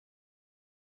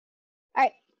All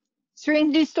right, so we're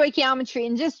going to do stoichiometry.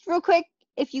 And just real quick,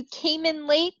 if you came in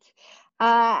late,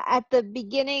 at the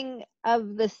beginning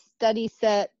of the study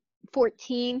set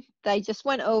 14 that I just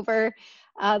went over,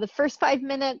 the first 5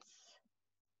 minutes,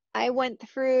 I went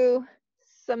through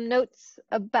some notes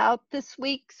about this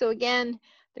week. So again,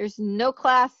 there's no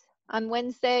class on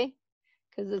Wednesday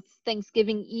because it's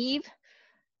Thanksgiving Eve.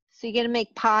 So you're going to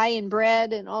make pie and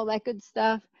bread and all that good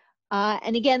stuff.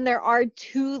 And again, there are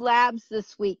 2 labs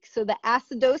this week. So the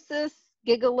acidosis,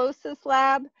 gigalosis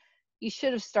lab, you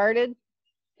should have started.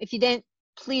 If you didn't,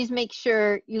 please make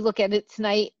sure you look at it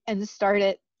tonight and start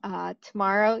it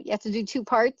tomorrow. You have to do 2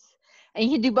 parts. And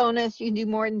you can do bonus, you can do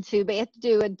more than 2, but you have to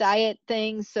do a diet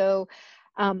thing. So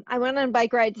I went on a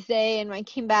bike ride today, and when I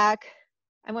came back,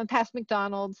 I went past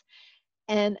McDonald's,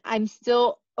 and I'm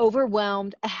still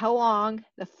overwhelmed at how long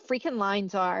the freaking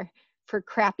lines are for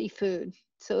crappy food.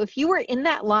 So if you were in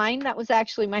that line, that was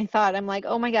actually my thought. I'm like,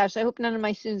 oh my gosh, I hope none of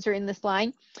my students are in this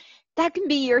line. That can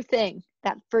be your thing,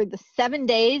 that for the 7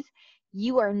 days,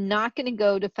 you are not going to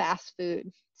go to fast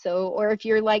food. So, or if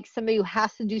you're like somebody who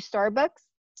has to do Starbucks,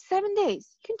 7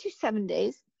 days, you can do 7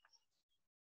 days.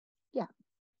 Yeah.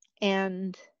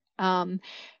 And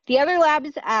the other lab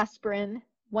is aspirin.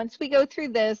 Once we go through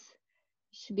this,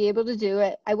 you should be able to do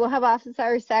it. I will have office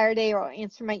hours Saturday, or I'll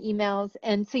answer my emails.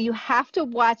 And so you have to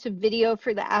watch a video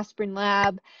for the aspirin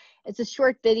lab. It's a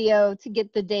short video to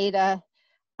get the data.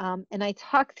 And I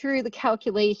talk through the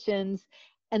calculations.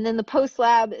 And then the post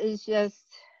lab is just,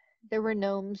 there were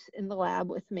gnomes in the lab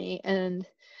with me. And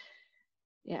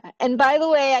yeah. And by the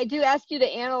way, I do ask you to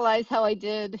analyze how I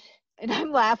did. And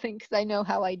I'm laughing because I know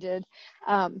how I did.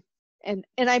 And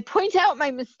I point out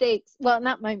my mistakes. Well,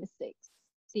 not my mistakes.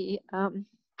 See,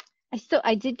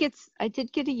 I did get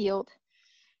a yield.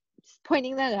 Just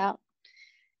pointing that out.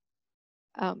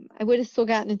 I would have still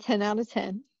gotten a 10 out of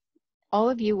 10. All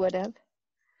of you would have.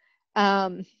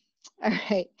 All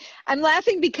right. I'm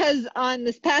laughing because on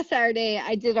this past Saturday,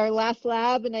 I did our last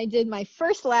lab, and I did my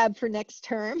first lab for next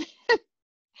term.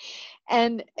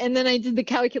 and then I did the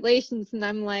calculations, and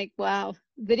I'm like, wow,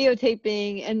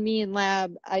 videotaping and me in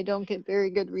lab, I don't get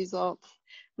very good results.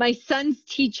 My son's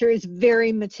teacher is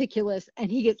very meticulous,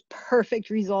 and he gets perfect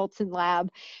results in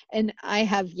lab, and I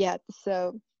have yet.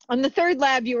 So on the 3rd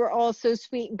lab, you were all so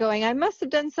sweet and going, I must have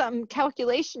done some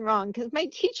calculation wrong because my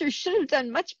teacher should have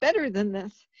done much better than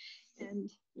this.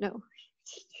 And no,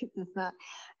 it's not.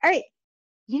 All right,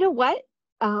 you know what?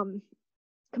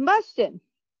 Combustion.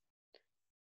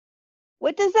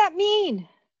 What does that mean?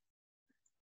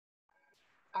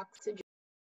 Oxygen.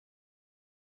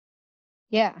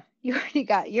 Yeah, you already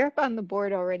got, you're up on the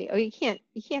board already. Oh, you can't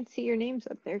see your names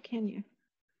up there, can you?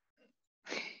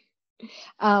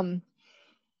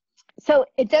 So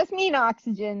it does mean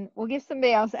oxygen. We'll give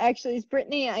somebody else. Actually, it's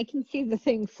Brittany. I can see the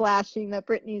thing flashing that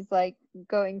Brittany's like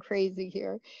going crazy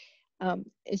here.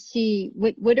 Is she,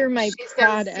 what are my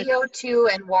products? She's got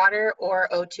CO2 and water, or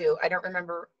O2. I don't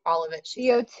remember all of it.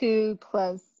 CO2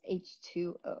 plus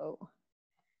H2O. All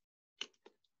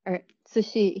right, so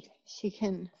she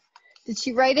can, did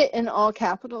she write it in all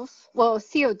capitals? Well,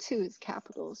 CO2 is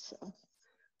capitals, so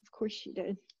of course she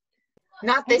did.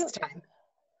 Not this time.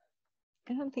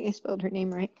 I don't think I spelled her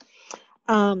name right.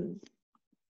 All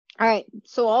right,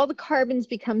 so all the carbons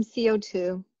become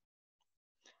CO2.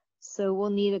 So we'll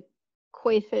need a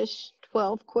koi fish,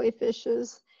 12 koi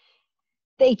fishes.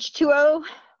 The H2O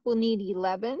will need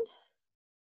 11.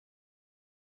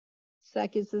 So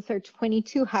that gives us our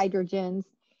 22 hydrogens.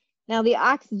 Now the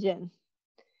oxygen.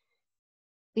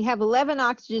 We have 11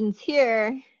 oxygens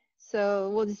here,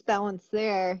 so we'll just balance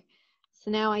there.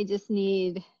 So now I just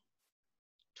need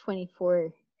 24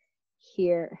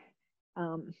 here.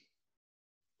 Anyway,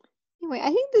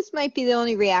 I think this might be the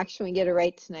only reaction we get it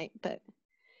right tonight, but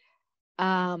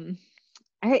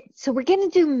all right, so we're going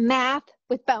to do math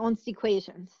with balanced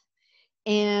equations.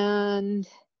 And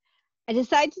I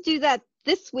decided to do that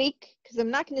this week because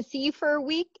I'm not going to see you for a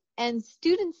week. And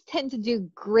students tend to do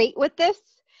great with this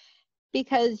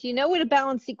because you know what a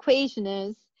balanced equation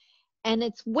is. And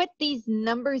it's what these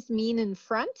numbers mean in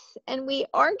front. And we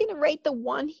are going to write the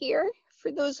 1 here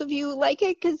for those of you who like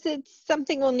it because it's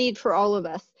something we'll need for all of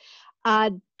us.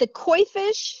 The koi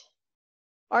fish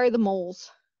are the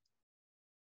moles.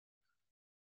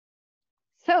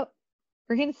 So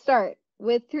we're going to start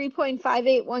with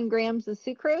 3.581 grams of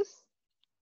sucrose.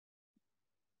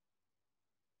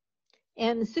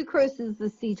 And the sucrose is the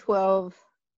C12,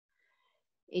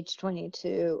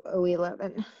 H22,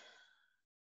 O11.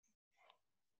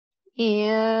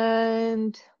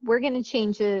 And we're going to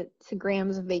change it to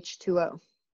grams of H2O.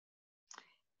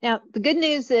 Now, the good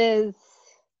news is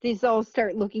these all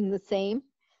start looking the same.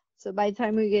 So by the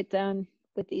time we get done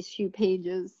with these few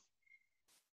pages,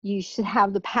 you should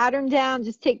have the pattern down.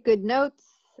 Just take good notes.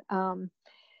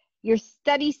 Your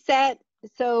study set.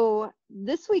 So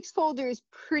this week's folder is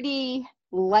pretty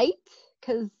light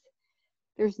because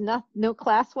there's no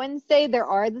class Wednesday. There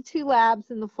are the 2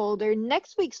 labs in the folder.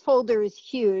 Next week's folder is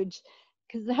huge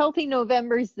because the Healthy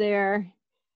November is there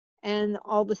and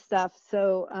all the stuff.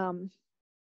 So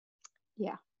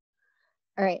yeah.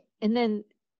 All right. And then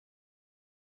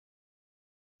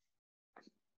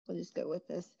we'll just go with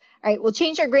this. All right. We'll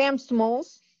change our grams to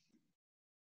moles.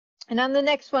 And on the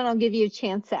next one, I'll give you a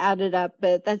chance to add it up,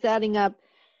 but that's adding up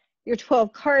your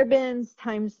 12 carbons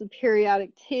times the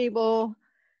periodic table.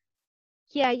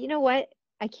 Yeah, you know what?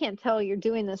 I can't tell you're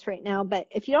doing this right now, but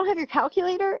if you don't have your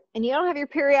calculator and you don't have your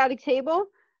periodic table,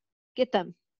 get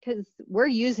them because we're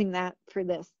using that for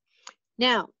this.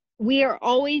 Now, we are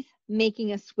always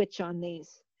making a switch on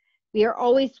these. We are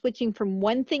always switching from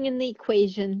one thing in the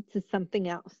equation to something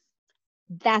else.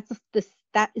 That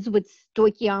is what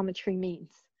stoichiometry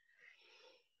means.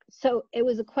 So it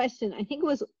was a question, I think it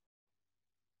was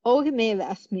Olga may have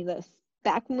asked me this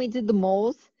back when we did the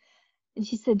moles. And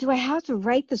she said, do I have to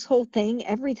write this whole thing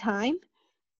every time?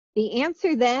 The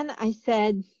answer then, I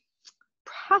said,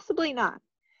 possibly not.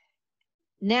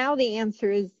 Now the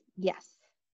answer is yes.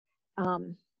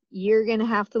 You're going to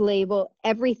have to label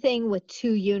everything with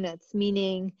 2 units,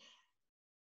 meaning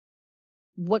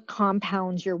what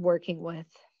compounds you're working with.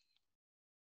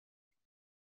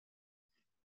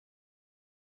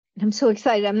 I'm so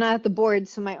excited. I'm not at the board,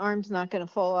 so my arm's not going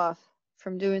to fall off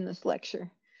from doing this lecture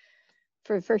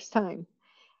for the first time.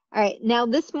 All right, now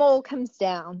this mole comes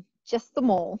down, just the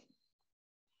mole.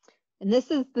 And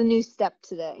this is the new step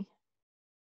today,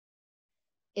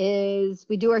 is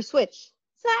we do our switch.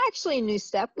 It's not actually a new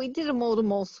step. We did a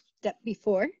mole-to-mole step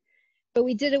before, but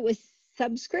we did it with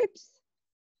subscripts.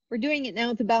 We're doing it now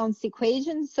with the balanced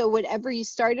equation. So whatever you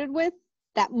started with,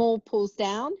 that mole pulls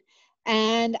down.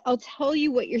 And I'll tell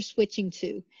you what you're switching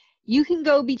to. You can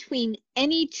go between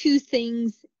any 2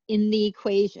 things in the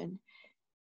equation.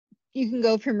 You can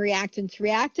go from reactant to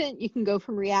reactant. You can go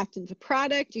from reactant to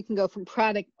product. You can go from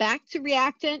product back to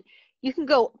reactant. You can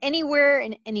go anywhere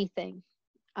and anything.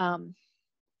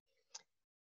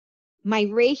 My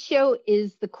ratio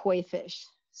is the coefficient.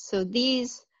 So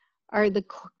these are the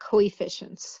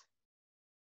coefficients.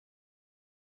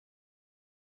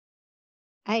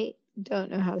 I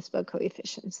don't know how to spell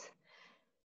coefficients.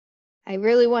 I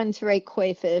really wanted to write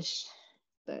coefficient,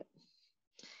 but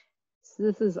so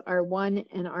this is R1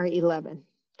 and R11.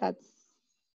 That's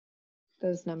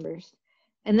those numbers.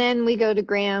 And then we go to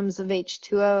grams of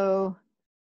H2O.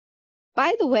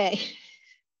 By the way,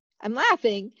 I'm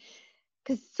laughing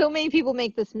because so many people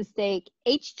make this mistake.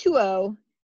 H2O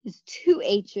is 2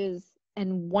 H's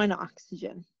and 1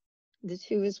 oxygen. The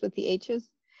 2 is with the H's.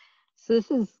 So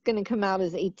this is going to come out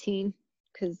as 18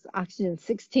 because oxygen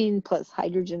 16 plus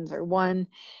hydrogens are 1.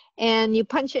 And you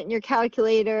punch it in your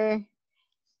calculator.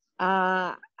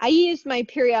 I used my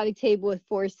periodic table with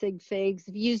 4 sig figs.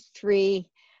 I've used 3.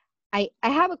 I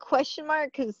have a question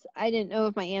mark because I didn't know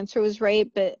if my answer was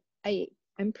right, but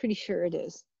I'm pretty sure it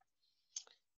is.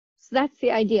 So that's the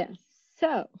idea.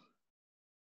 So,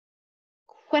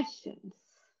 questions.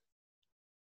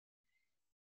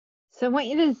 So I want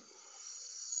you to,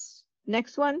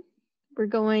 next one, we're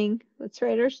going, let's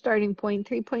write our starting point,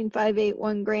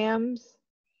 3.581 grams,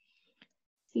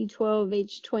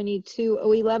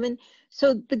 C12H22O11.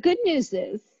 So the good news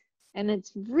is, and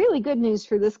it's really good news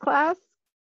for this class,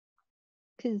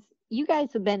 because you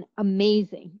guys have been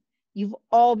amazing. You've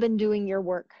all been doing your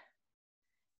work.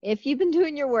 If you've been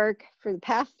doing your work for the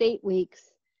past 8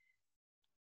 weeks,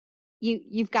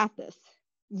 you've got this.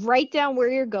 Write down where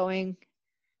you're going.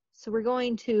 So we're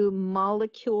going to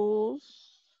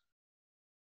molecules,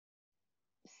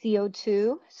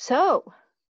 CO2. So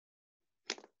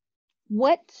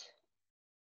what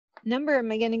number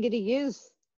am I going to get to use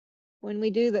when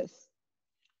we do this?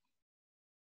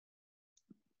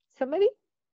 Somebody?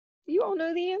 You all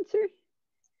know the answer?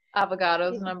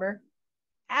 Avogadro's number.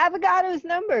 Avogadro's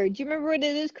number. Do you remember what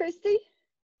it is, Christy?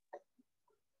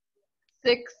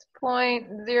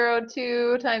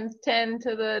 6.02 times 10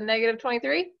 to the negative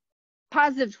 23?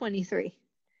 Positive 23.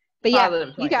 But yeah,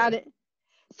 Positive 23. You got it.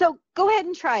 So go ahead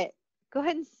and try it. Go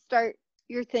ahead and start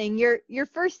your thing. Your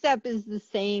first step is the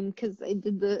same because I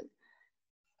did the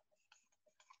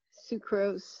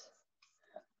sucrose.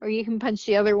 Or you can punch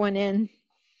the other one in.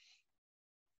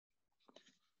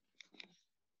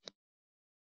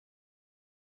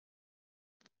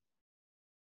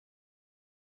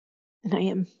 And I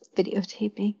am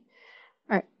videotaping.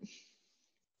 All right.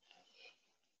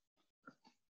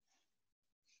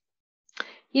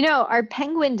 You know, our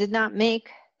penguin did not make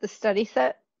the study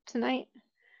set tonight.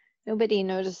 Nobody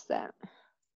noticed that.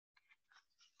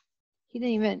 He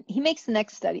didn't even, he makes the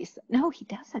next study set. No, he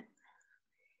doesn't.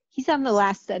 He's on the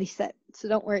last study set, so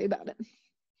don't worry about it.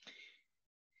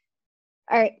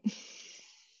 All right.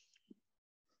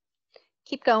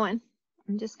 Keep going.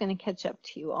 I'm just going to catch up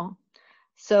to you all.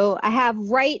 So I have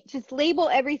just label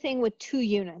everything with 2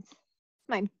 units.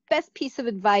 My best piece of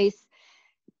advice,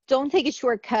 don't take a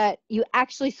shortcut. You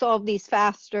actually solve these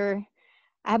faster.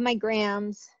 I have my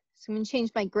grams. So I'm going to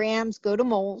change my grams, go to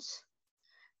moles.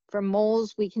 For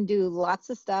moles, we can do lots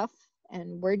of stuff,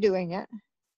 and we're doing it.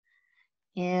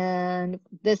 And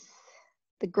the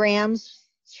grams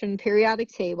from the periodic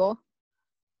table.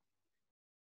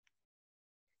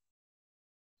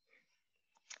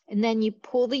 And then you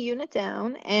pull the unit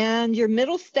down, and your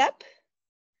middle step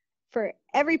for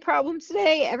every problem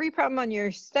today, every problem on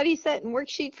your study set and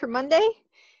worksheet for Monday,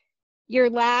 your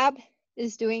lab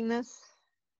is doing this,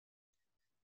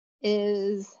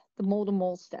 is the mole to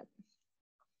mole step,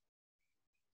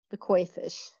 the koi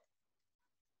fish.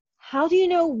 How do you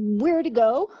know where to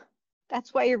go?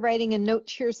 That's why you're writing a note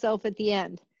to yourself at the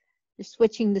end. You're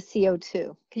switching to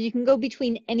CO2 because you can go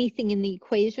between anything in the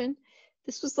equation.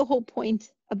 This was the whole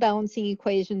point of balancing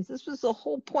equations. This was the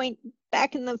whole point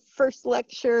back in the first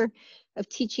lecture of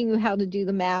teaching you how to do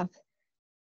the math.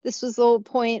 This was the whole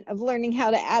point of learning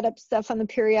how to add up stuff on the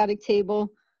periodic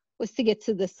table, was to get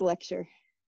to this lecture.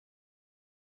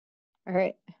 All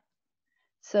right,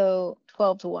 so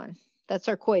 12 to 1. That's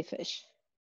our koi fish.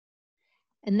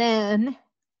 And then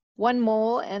 1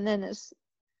 mole, and then as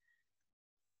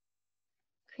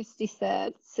Christy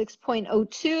said,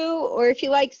 6.02, or if you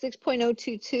like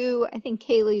 6.022, I think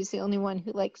Kaylee's the only one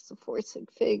who likes the 4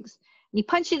 sig figs. And you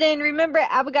punch it in, remember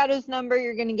Avogadro's number,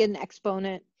 you're gonna get an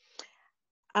exponent.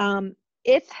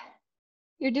 If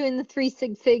you're doing the 3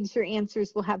 sig figs, your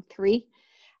answers will have 3.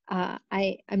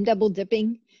 I'm double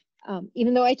dipping.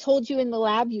 Even though I told you in the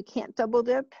lab you can't double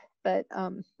dip, but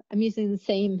I'm using the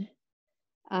same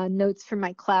notes for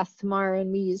my class tomorrow,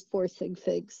 and we use 4 sig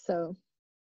figs. So,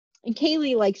 and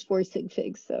Kaylee likes 4 sig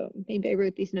figs, so maybe I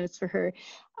wrote these notes for her.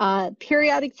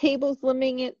 Periodic tables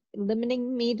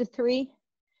limiting me to 3,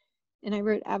 and I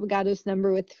wrote Avogadro's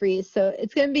number with 3. So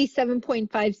it's going to be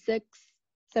 7.56,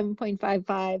 7.55.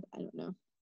 I don't know. All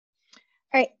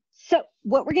right. So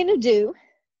what we're going to do,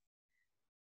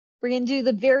 we're going to do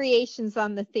the variations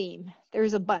on the theme.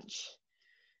 There's a bunch.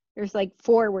 There's like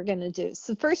 4 we're going to do.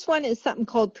 So the first one is something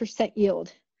called percent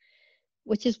yield,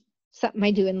 which is something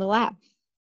I do in the lab.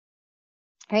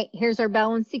 All right, here's our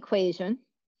balanced equation.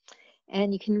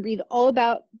 And you can read all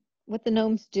about what the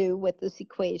gnomes do with this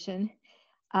equation.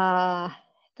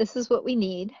 This is what we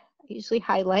need. I usually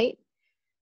highlight.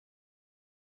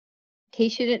 In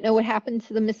case you didn't know what happened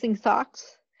to the missing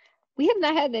socks. We have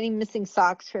not had any missing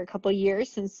socks for a couple of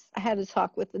years since I had a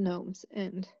talk with the gnomes,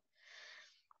 and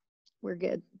we're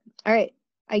good. All right,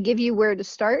 I give you where to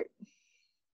start.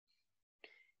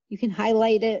 You can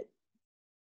highlight it.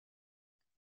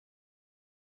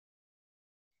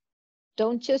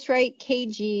 Don't just write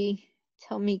kg,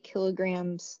 tell me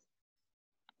kilograms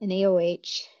and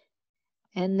AOH,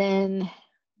 and then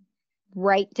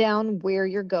write down where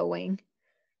you're going.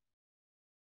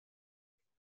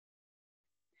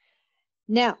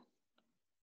 Now,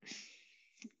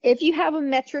 if you have a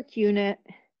metric unit,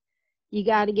 you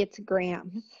got to get to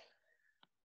grams.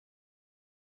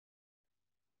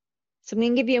 So I'm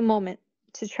going to give you a moment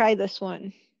to try this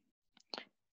one.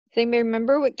 Does anybody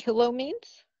remember what kilo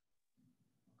means?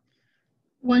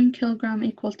 1 kilogram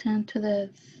equals 10 to the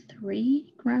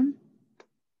 3 gram.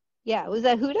 Yeah, was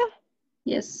that Huda?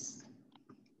 Yes.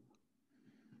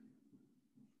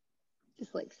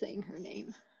 Just like saying her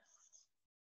name.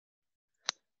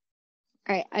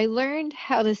 All right, I learned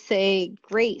how to say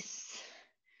grace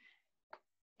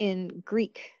in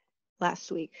Greek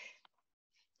last week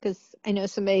because I know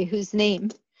somebody whose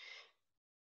name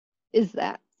is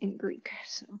that in Greek.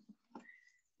 So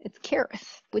it's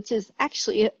Kareth, which is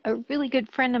actually a really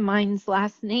good friend of mine's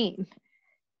last name.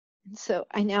 And so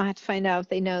I now have to find out if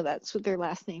they know that's what their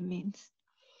last name means.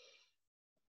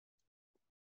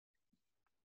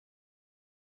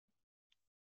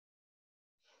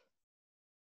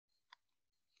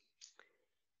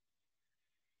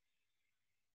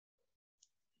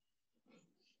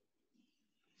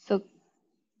 So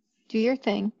do your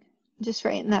thing. Just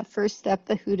write in that first step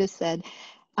that Huda said.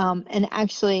 And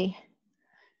actually,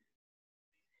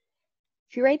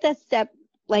 if you write that step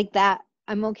like that,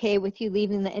 I'm okay with you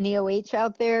leaving the NaOH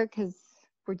out there because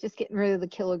we're just getting rid of the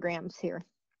kilograms here.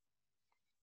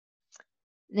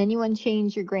 And then you want to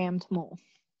change your gram to mole.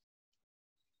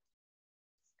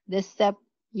 This step,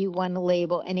 you want to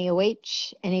label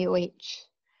NaOH, NaOH.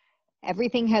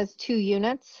 Everything has 2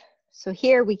 units. So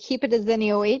here we keep it as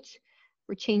NaOH.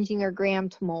 We're changing our gram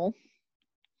to mole.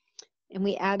 And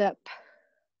we add up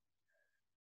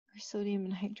our sodium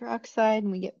and hydroxide,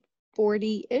 and we get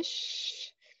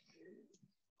 40-ish.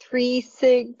 3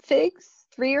 sig figs,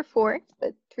 3 or 4,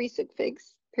 but 3 sig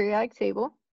figs, periodic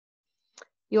table.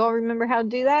 You all remember how to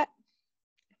do that?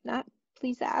 If not,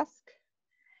 please ask.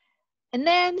 And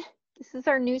then this is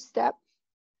our new step.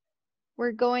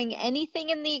 We're going anything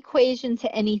in the equation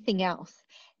to anything else.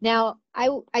 Now,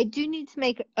 I do need to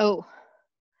make,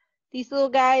 these little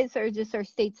guys are just our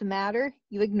states of matter.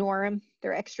 You ignore them.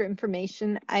 They're extra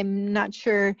information. I'm not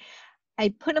sure. I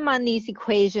put them on these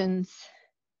equations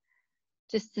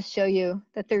just to show you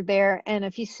that they're there. And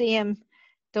if you see them,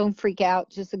 don't freak out.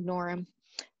 Just ignore them.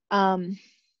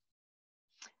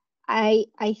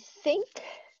 I think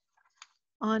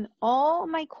on all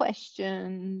my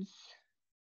questions,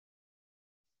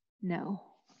 no.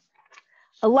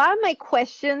 A lot of my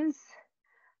questions,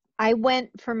 I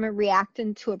went from a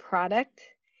reactant to a product,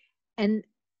 and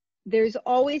there's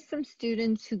always some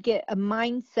students who get a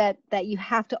mindset that you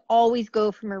have to always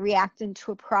go from a reactant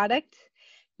to a product.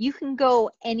 You can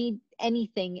go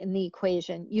anything in the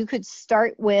equation. You could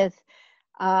start with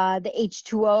the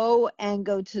H2O and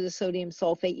go to the sodium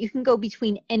sulfate. You can go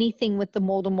between anything with the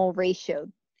mole to mole ratio.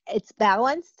 It's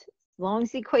balanced. As long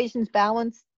as the equation's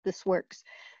balanced, this works.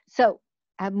 So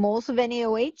I have moles of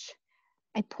NaOH.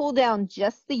 I pull down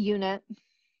just the unit,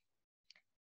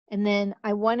 and then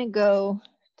I want to go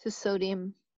to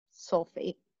sodium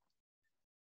sulfate,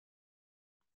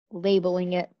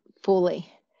 labeling it fully.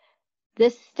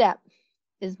 This step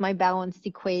is my balanced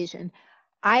equation.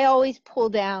 I always pull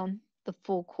down the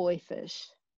full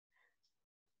coefficient.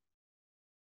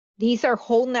 These are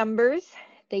whole numbers.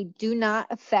 They do not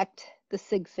affect the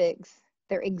sig figs.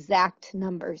 They're exact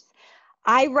numbers.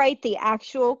 I write the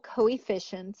actual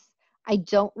coefficients. I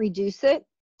don't reduce it,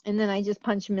 and then I just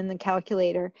punch them in the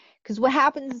calculator. Because what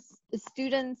happens is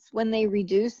students, when they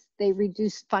reduce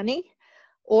funny.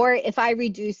 Or if I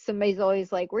reduce, somebody's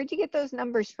always like, where'd you get those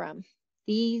numbers from?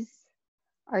 These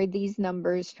are these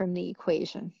numbers from the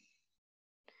equation.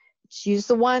 Choose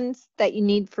the ones that you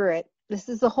need for it. This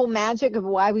is the whole magic of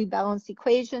why we balance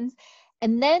equations.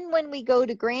 And then when we go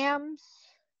to grams,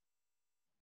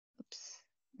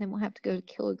 then we'll have to go to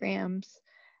kilograms.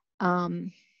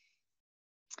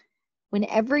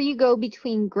 Whenever you go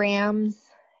between grams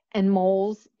and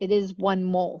moles, it is 1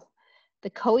 mole. The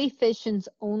coefficients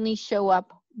only show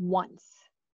up once.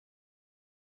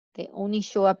 They only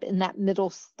show up in that middle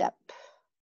step.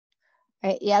 All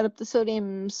right, you add up the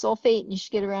sodium sulfate and you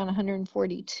should get around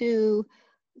 142.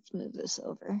 Let's move this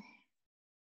over.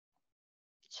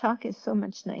 Chalk is so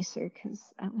much nicer because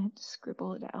I don't have to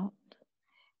scribble it out.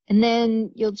 And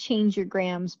then you'll change your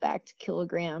grams back to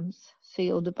kilograms. So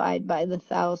you'll divide by the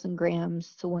 1,000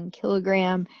 grams to 1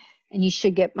 kilogram, and you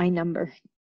should get my number.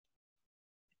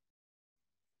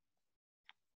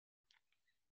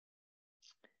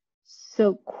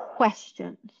 So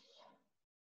questions.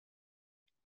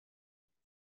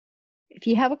 If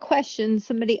you have a question,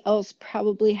 somebody else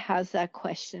probably has that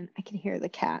question. I can hear the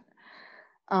cat.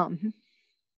 So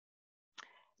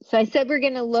I said we're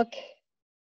going to look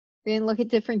at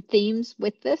different themes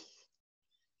with this.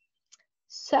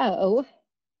 So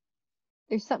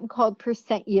there's something called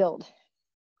percent yield.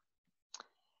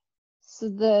 So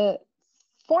the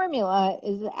formula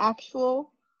is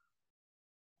actual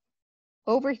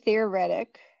over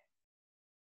theoretic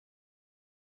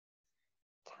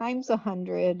times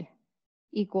 100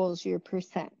 equals your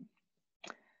percent.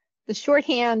 The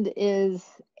shorthand is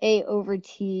A over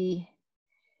T.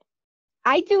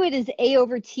 I do it as A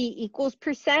over T equals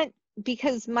percent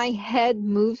because my head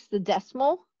moves the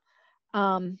decimal.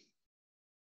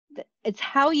 It's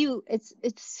how you,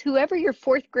 it's whoever your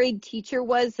 4th grade teacher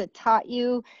was that taught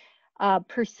you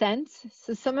percent.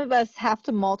 So some of us have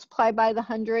to multiply by the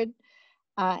 100,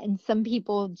 and some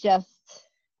people just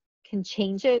can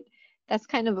change it. That's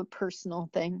kind of a personal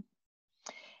thing.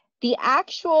 The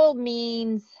actual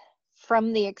means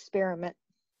from the experiment.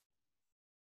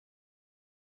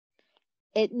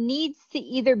 It needs to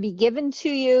either be given to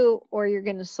you or you're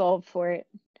going to solve for it.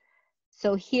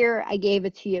 So here I gave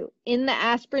it to you. In the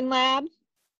aspirin lab,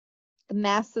 the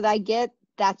mass that I get,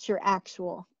 that's your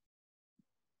actual.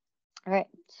 All right,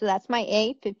 so that's my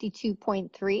A,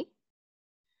 52.3.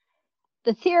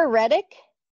 The theoretic,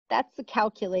 that's the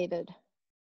calculated.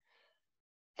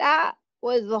 That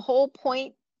was the whole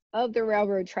point of the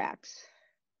railroad tracks.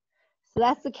 So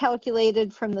that's the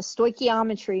calculated from the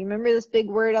stoichiometry. Remember this big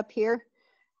word up here?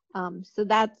 So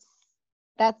that's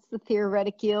That's the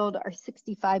theoretic yield, our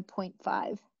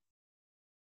 65.5.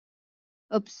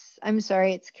 Oops, I'm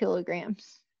sorry, it's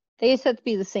kilograms. They just have to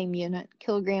be the same unit,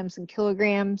 kilograms and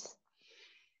kilograms.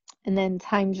 And then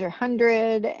times your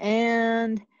 100.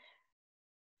 And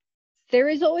there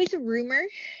is always a rumor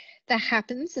that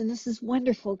happens, and this is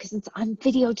wonderful because it's on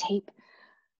videotape.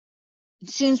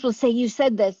 Students will say, you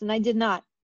said this, and I did not.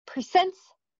 Percents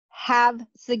have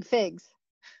sig figs.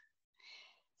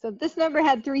 So if this number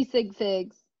had 3 sig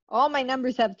figs, all my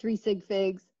numbers have 3 sig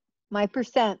figs, my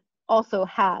percent also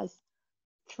has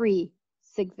 3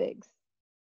 sig figs.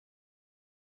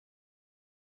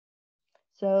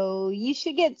 So you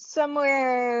should get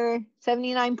somewhere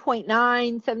 79.9,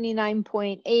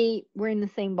 79.8. We're in the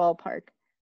same ballpark.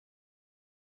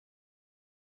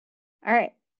 All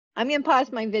right, I'm going to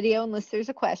pause my video unless there's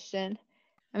a question.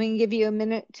 I'm going to give you a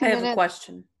minute, 2 minutes. I have a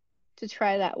question to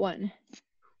try that one.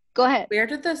 Go ahead. Where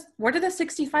did the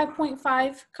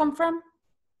 65.5 come from?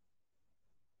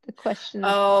 The question.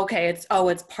 Oh, okay. It's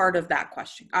part of that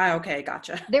question. Okay,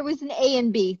 gotcha. There was an A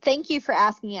and B. Thank you for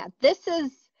asking that. This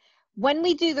is when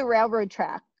we do the railroad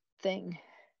track thing,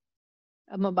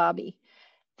 Mababi.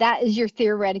 That is your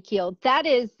theoretic yield.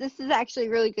 This is actually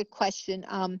a really good question.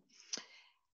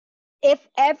 If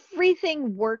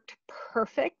everything worked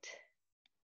perfect,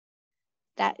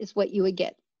 that is what you would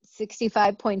get,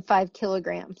 65.5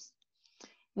 kilograms.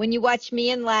 When you watch me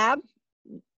in lab,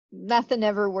 nothing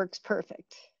ever works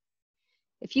perfect.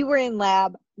 If you were in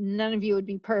lab, none of you would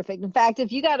be perfect. In fact,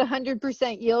 if you got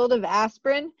 100% yield of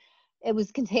aspirin, it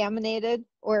was contaminated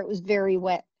or it was very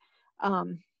wet.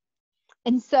 And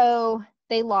so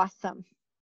they lost some.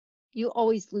 You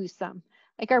always lose some.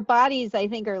 Like our bodies, I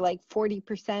think, are like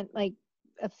 40% like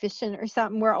efficient or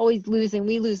something. We're always losing.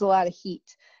 We lose a lot of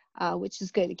heat, which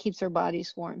is good. It keeps our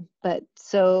bodies warm. But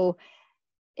so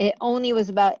it only was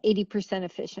about 80%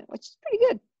 efficient, which is pretty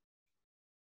good.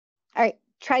 All right,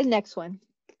 try the next one.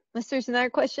 Unless there's another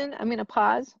question, I'm going to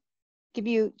pause, give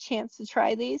you a chance to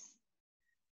try these.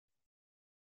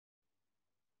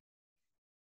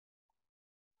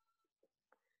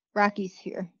 Rocky's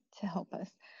here to help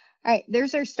us. All right,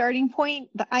 there's our starting point,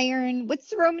 the iron. What's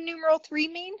the Roman numeral 3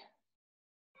 mean?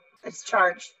 It's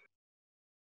charged.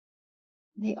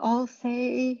 They all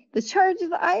say the charge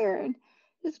of the iron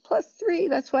is +3.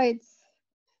 That's why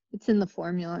it's in the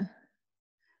formula,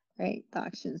 right? The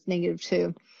oxygen is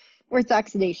 -2, or its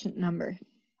oxidation number.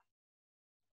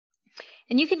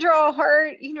 And you can draw a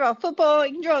heart, you can draw a football,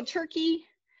 you can draw a turkey,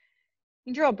 you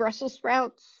can draw Brussels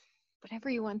sprouts, whatever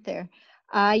you want there.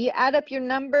 You add up your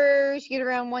numbers, you get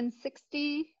around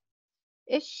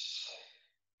 160-ish.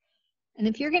 And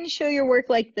if you're going to show your work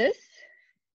like this,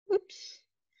 oops,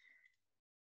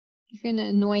 you're going to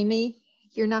annoy me.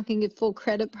 You're not going to get full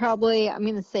credit probably. I'm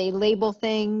going to say label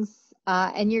things,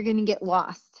 and you're going to get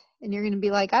lost. And you're going to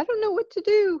be like, I don't know what to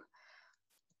do.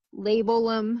 Label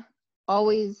them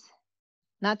always,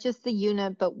 not just the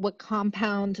unit, but what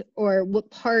compound or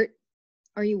what part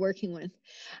are you working with.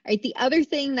 All right, the other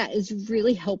thing that is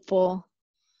really helpful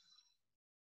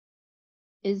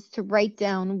is to write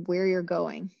down where you're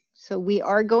going. So we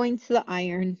are going to the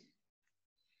iron.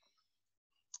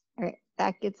 All right,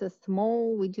 that gets us to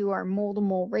mole. We do our mole to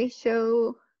mole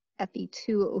ratio,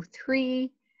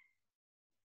 Fe2O3,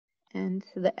 and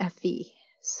to the Fe.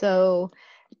 So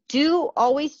do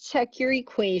always check your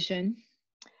equation.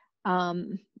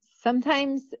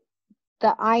 Sometimes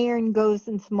the iron goes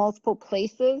into multiple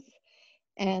places,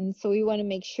 and so we want to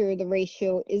make sure the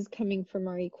ratio is coming from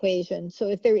our equation. So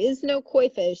if there is no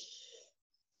coefficient,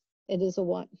 it is a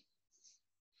 1.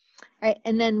 All right,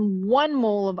 and then 1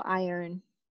 mole of iron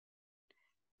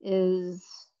is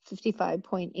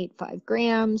 55.85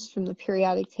 grams from the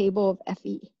periodic table of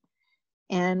Fe.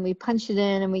 And we punch it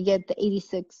in and we get the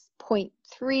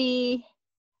 86.3.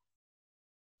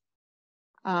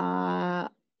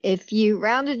 If you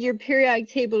rounded your periodic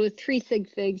table to 3 sig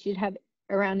figs, you'd have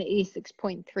around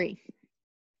 86.3.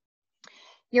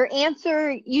 Your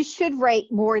answer, you should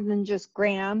write more than just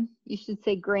gram. You should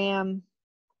say gram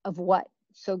of what?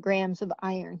 So grams of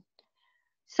iron.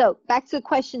 So back to the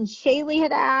question Shaylee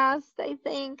had asked, I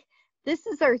think. This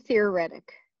is our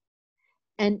theoretic.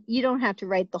 And you don't have to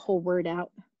write the whole word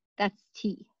out. That's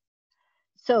T.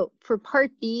 So for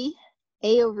part B,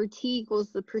 A over T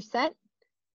equals the percent.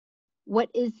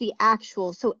 What is the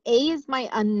actual? So A is my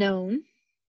unknown.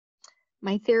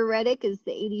 My theoretic is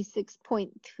the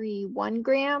 86.31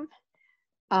 gram.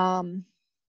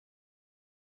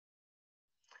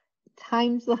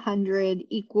 Times the 100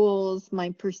 equals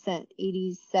my percent,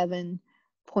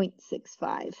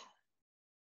 87.65.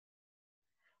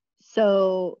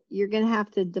 So you're going to have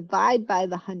to divide by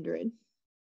the 100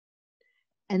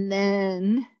 and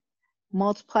then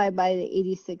multiply by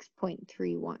the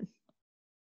 86.31.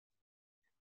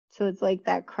 So it's like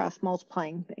that cross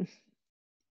multiplying thing.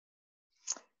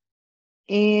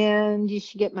 And you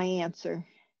should get my answer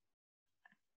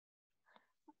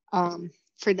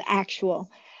for the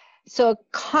actual. So a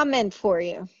comment for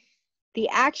you. The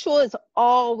actual is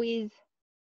always,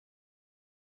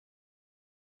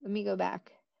 let me go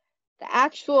back. The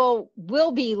actual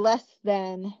will be less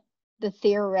than the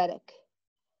theoretic.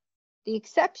 The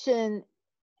exception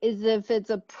is if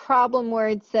it's a problem where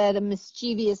it said a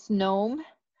mischievous gnome.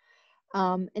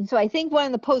 And so I think one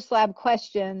of the post-lab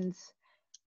questions,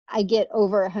 I get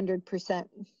over 100%.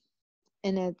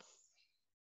 And it's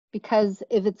because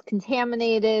if it's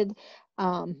contaminated,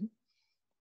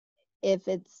 if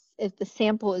the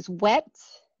sample is wet,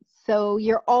 so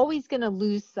you're always going to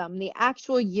lose some. The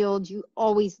actual yield, you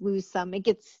always lose some. It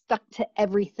gets stuck to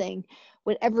everything.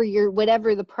 Whatever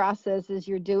the process is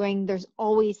you're doing, there's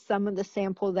always some of the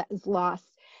sample that is lost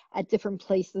at different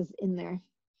places in there.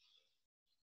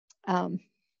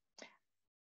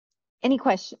 Any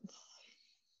questions?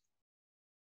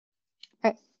 All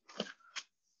right.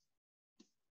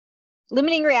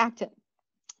 Limiting reactant.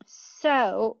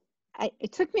 So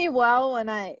it took me a while when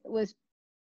I was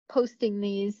posting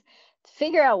these to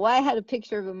figure out why I had a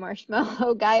picture of a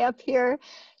marshmallow guy up here.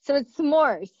 So it's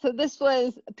s'mores. So this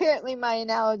was, apparently my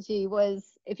analogy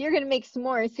was, if you're going to make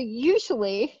s'mores, so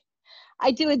usually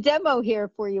I do a demo here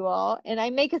for you all and I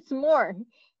make a s'more.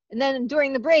 And then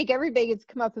during the break, everybody gets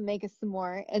to come up and make a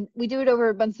s'more. And we do it over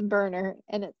a Bunsen burner.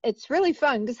 And it's really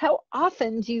fun because how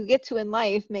often do you get to in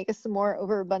life make a s'more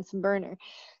over a Bunsen burner?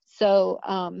 So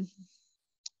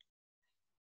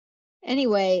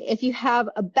anyway, if you have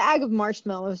a bag of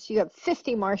marshmallows, you have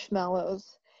 50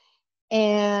 marshmallows,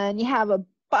 and you have a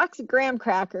box of graham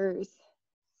crackers,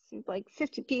 so like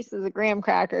 50 pieces of graham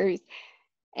crackers,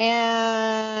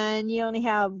 and you only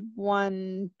have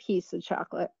one piece of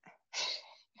chocolate.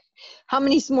 How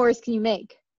many s'mores can you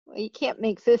make? Well, you can't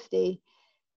make 50.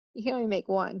 You can only make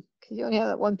one because you only have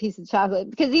that one piece of chocolate.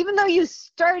 Because even though you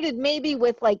started maybe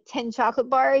with like 10 chocolate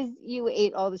bars, you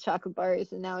ate all the chocolate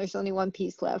bars and now there's only one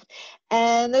piece left.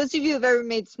 And those of you who have ever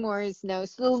made s'mores know.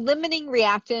 So the limiting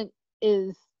reactant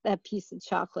is that piece of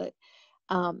chocolate.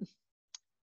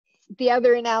 The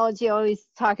other analogy I always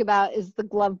talk about is the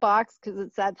glove box because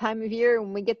it's that time of year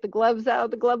when we get the gloves out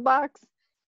of the glove box.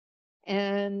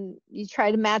 And you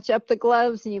try to match up the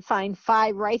gloves and you find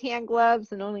 5 right-hand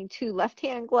gloves and only 2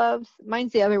 left-hand gloves.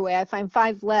 Mine's the other way. I find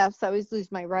 5 lefts. I always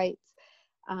lose my rights.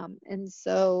 And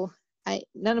so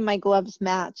none of my gloves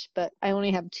match, but I only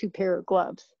have 2 pair of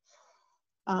gloves.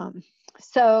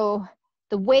 So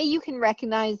the way you can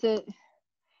recognize it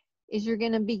is you're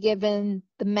going to be given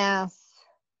the mass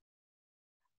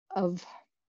of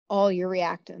all your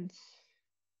reactants.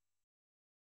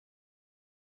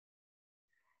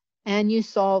 And you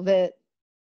solve it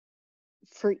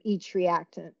for each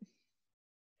reactant.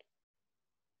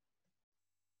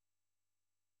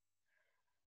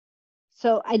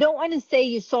 So I don't want to say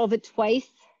you solve it twice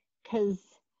because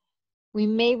we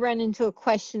may run into a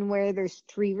question where there's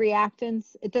 3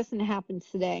 reactants. It doesn't happen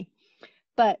today.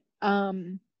 But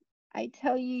I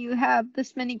tell you, you have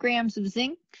this many grams of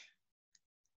zinc.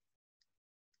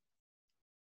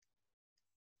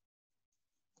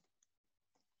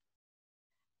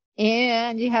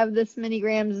 And you have this many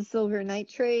grams of silver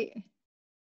nitrate,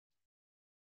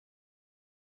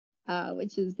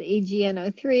 which is the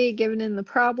AgNO3 given in the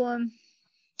problem.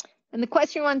 And the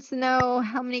question wants to know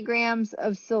how many grams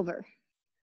of silver.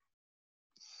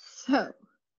 So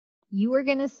you are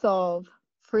going to solve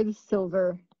for the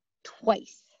silver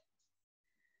twice.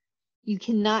 You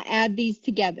cannot add these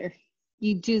together.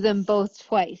 You do them both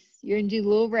twice. You're going to do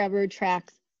little railroad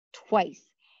tracks twice.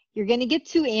 You're going to get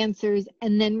 2 answers,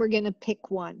 and then we're going to pick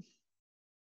one.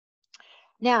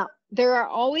 Now, there are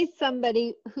always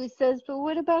somebody who says, but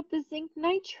what about the zinc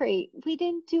nitrate? We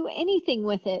didn't do anything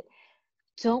with it.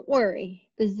 Don't worry.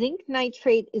 The zinc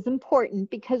nitrate is important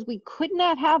because we could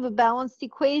not have a balanced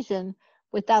equation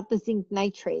without the zinc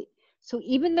nitrate. So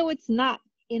even though it's not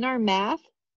in our math,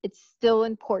 it's still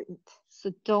important.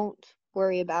 So don't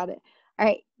worry about it. All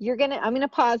right, I'm gonna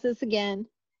pause this again.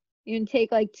 You're gonna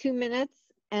take like 2 minutes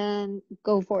and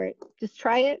go for it. Just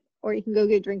try it, or you can go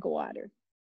get a drink of water.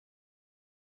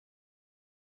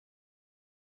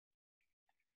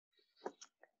 All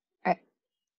right,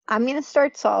 I'm gonna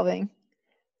start solving,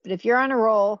 but if you're on a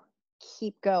roll,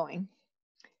 keep going.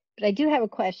 But I do have a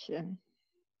question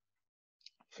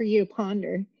for you to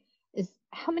ponder. Is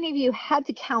how many of you had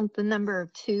to count the number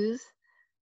of 2s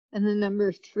and the number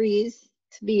of 3s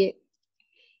to be,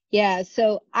 yeah,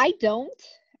 so I don't.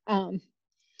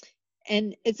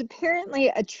 and it's apparently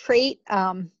a trait.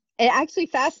 It actually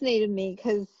fascinated me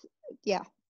because, yeah,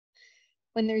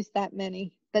 when there's that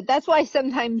many. But that's why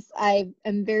sometimes I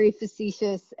am very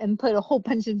facetious and put a whole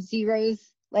bunch of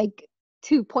zeros, like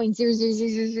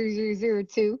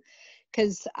 2.000002,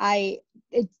 because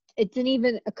it didn't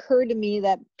even occur to me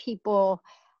that people,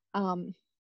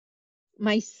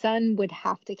 my son would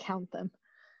have to count them,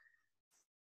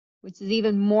 which is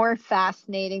even more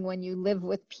fascinating when you live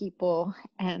with people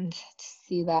and to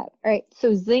see that. All right,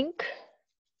 so zinc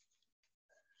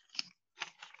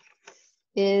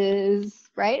is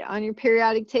right on your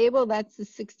periodic table. That's the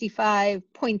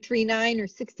 65.39 or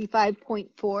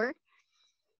 65.4.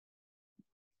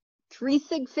 3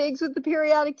 sig figs with the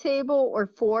periodic table or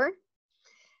 4.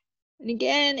 And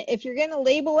again, if you're going to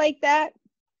label like that,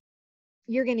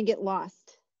 you're going to get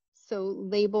lost. So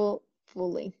label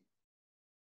fully.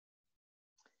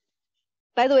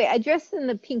 By the way, I dressed in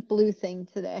the pink blue thing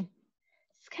today.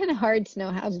 It's kind of hard to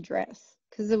know how to dress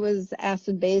because it was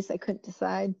acid base. I couldn't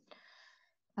decide.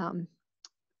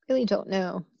 Really don't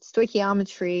know.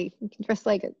 Stoichiometry, you can dress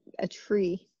like a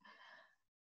tree.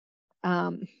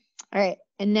 All right,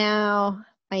 and now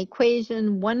my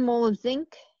equation, 1 mole of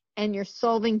zinc, and you're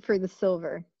solving for the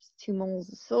silver. 2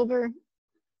 moles of silver.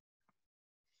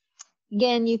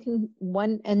 Again, you can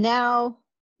and now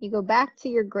you go back to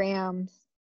your grams.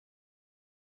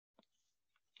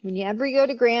 Whenever you go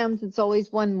to grams, it's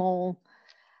always 1 mole.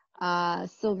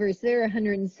 Silver is there,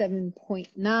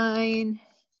 107.9.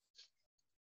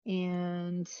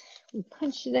 And we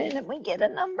punch it in and we get a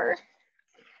number.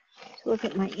 Look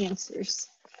at my answers.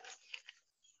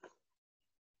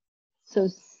 So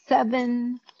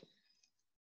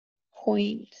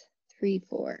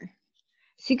 7.34.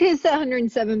 So you could have said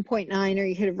 107.9 or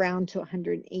you could have rounded to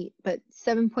 108, but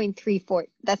 7.34.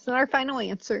 That's not our final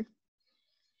answer.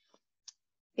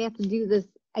 We have to do this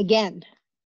again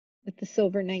with the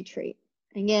silver nitrate.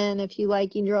 Again, if you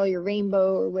like, you can draw your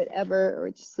rainbow or whatever,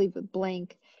 or just leave it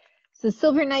blank. So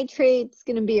silver nitrate is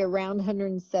going to be around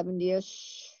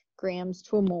 170-ish grams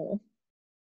to a mole.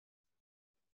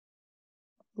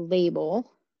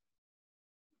 Label.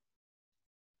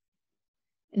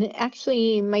 And it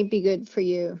actually might be good for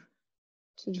you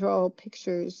to draw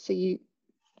pictures so you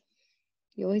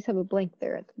always have a blank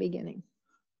there at the beginning.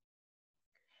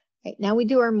 All right, now we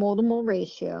do our mole to mole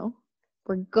ratio.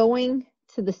 We're going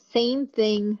to the same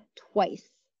thing twice.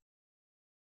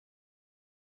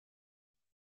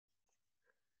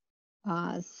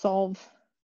 Solve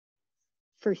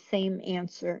for same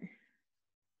answer.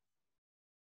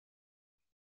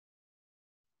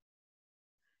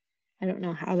 I don't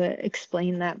know how to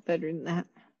explain that better than that.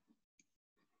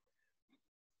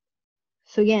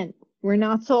 So again, we're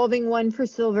not solving one for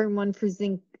silver and one for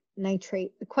zinc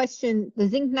nitrate. The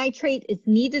zinc nitrate is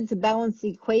needed to balance the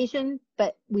equation,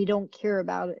 but we don't care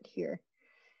about it here.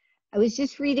 I was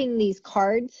just reading these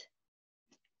cards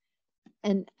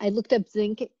and I looked up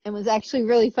zinc and it was actually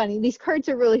really funny. These cards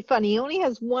are really funny. It only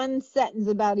has 1 sentence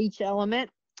about each element.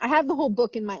 I have the whole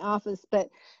book in my office, but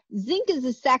zinc is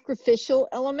a sacrificial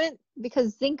element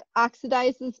because zinc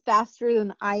oxidizes faster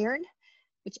than iron,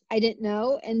 which I didn't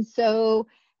know. And so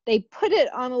they put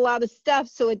it on a lot of stuff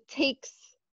so it takes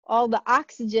all the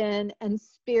oxygen and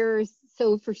spares.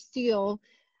 So for steel,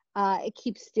 it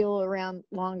keeps steel around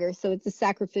longer. So it's a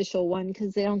sacrificial one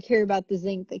because they don't care about the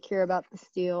zinc, they care about the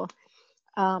steel.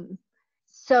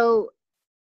 So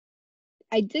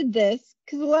I did this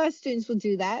because a lot of students will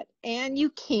do that, and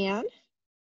you can.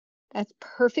 That's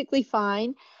perfectly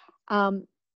fine. I'm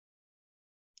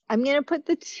going to put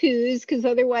the 2's because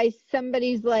otherwise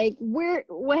somebody's like,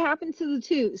 what happened to the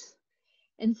 2's?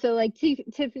 And so like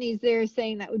Tiffany's there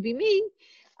saying that would be me.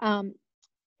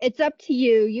 It's up to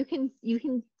you. You can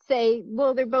say,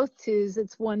 well, they're both 2's.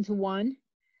 It's 1 to 1.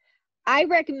 I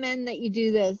recommend that you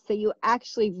do this, so you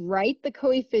actually write the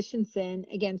coefficients in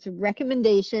against a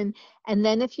recommendation, and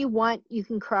then if you want, you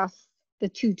can cross the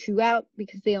 2 out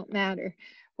because they don't matter.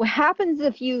 What happens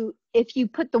if you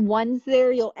put the 1's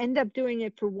there, you'll end up doing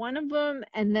it for one of them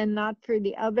and then not for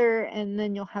the other, and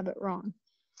then you'll have it wrong.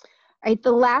 All right,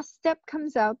 the last step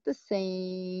comes out the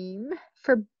same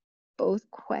for both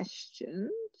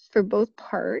questions, for both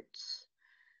parts.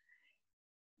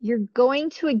 You're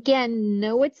going to, again,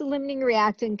 know it's a limiting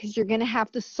reactant because you're going to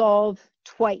have to solve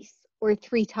twice or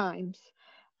 3 times.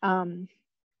 And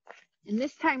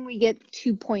this time we get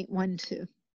 2.12.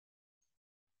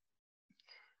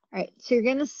 All right, so you're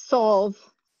going to solve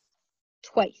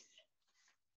twice.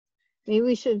 Maybe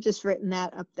we should have just written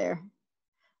that up there.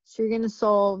 So you're going to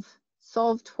solve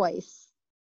twice.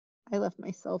 I left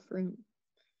myself room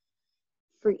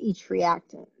for each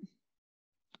reactant.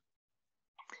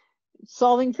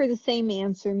 solving for the same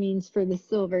answer means for the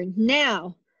silver.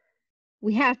 Now,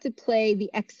 we have to play the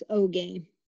XO game.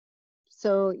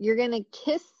 So you're going to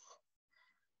kiss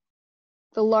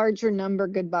the larger number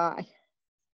goodbye.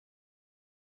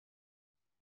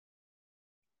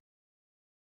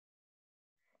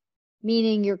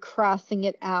 Meaning you're crossing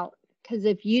it out. Because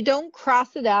if you don't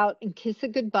cross it out and kiss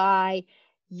it goodbye,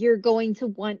 you're going to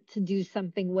want to do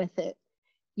something with it.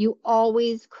 You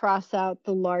always cross out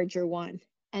the larger one.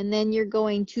 And then you're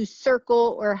going to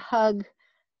circle or hug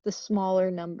the smaller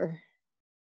number.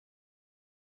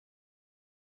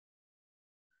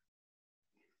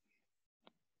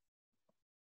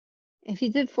 If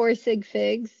you did 4 sig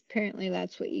figs, apparently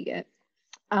that's what you get.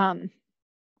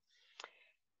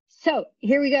 So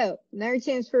here we go. Another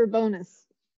chance for a bonus.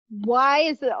 Why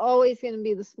is it always going to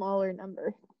be the smaller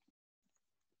number?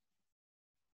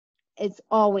 It's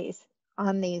always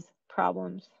on these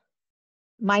problems.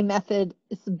 My method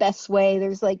is the best way.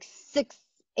 There's like 6,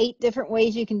 8 different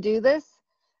ways you can do this.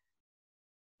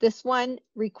 This one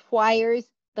requires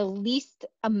the least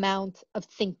amount of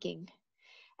thinking.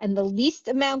 And the least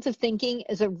amount of thinking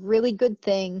is a really good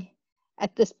thing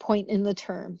at this point in the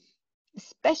term,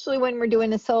 especially when we're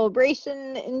doing a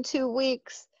celebration in 2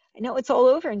 weeks. I know it's all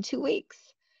over in 2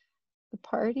 weeks. The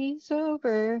party's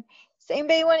over. Does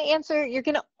anybody want to answer? You're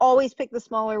going to always pick the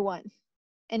smaller one.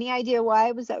 Any idea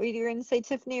why? Was that what you were going to say,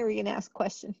 Tiffany, or were you going to ask a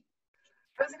question?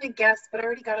 I was going to guess, but I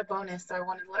already got a bonus, so I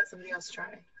wanted to let somebody else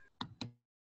try.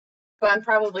 But I'm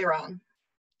probably wrong.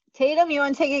 Tatum, you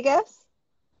want to take a guess?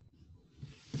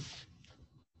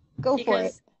 Go for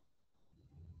it.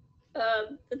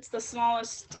 It's the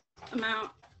smallest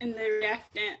amount in the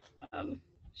reactant.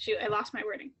 Shoot, I lost my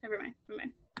wording. Never mind.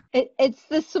 It's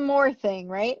the some more thing,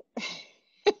 right?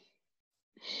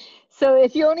 So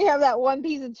if you only have that one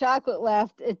piece of chocolate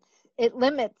left, it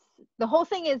limits. The whole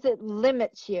thing is it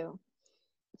limits you.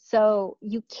 So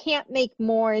you can't make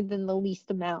more than the least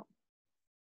amount.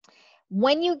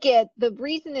 When you get, the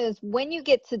reason is when you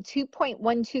get to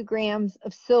 2.12 grams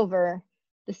of silver,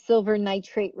 the silver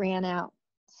nitrate ran out.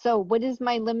 So what is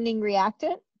my limiting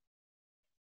reactant?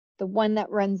 The one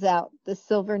that runs out, the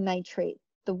silver nitrate,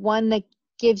 the one that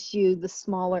gives you the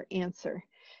smaller answer.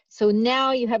 So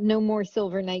now you have no more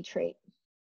silver nitrate.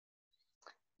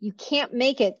 You can't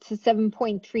make it to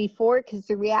 7.34 because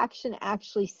the reaction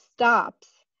actually stops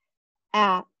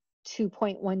at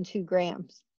 2.12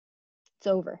 grams. It's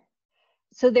over.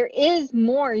 So there is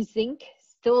more zinc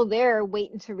still there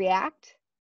waiting to react,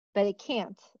 but it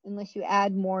can't unless you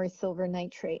add more silver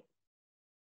nitrate.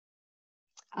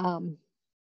 All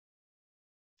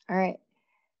right.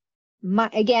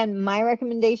 My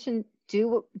recommendation,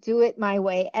 do it my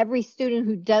way. Every student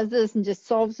who does this and just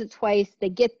solves it twice, they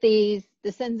get these.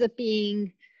 This ends up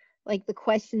being like the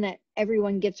question that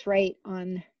everyone gets right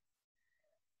on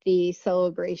the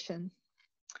celebration.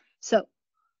 So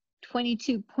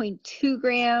 22.2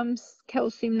 grams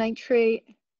calcium nitrate.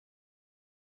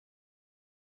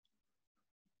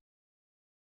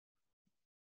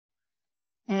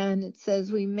 And it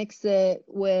says we mix it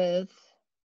with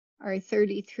our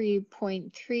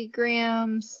 33.3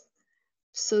 grams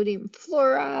sodium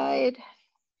fluoride.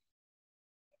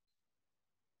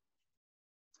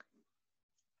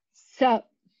 So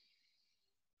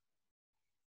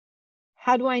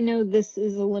how do I know this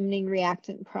is a limiting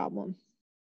reactant problem?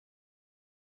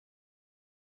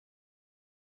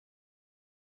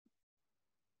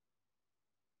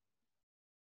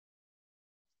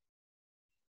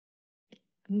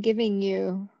 I'm giving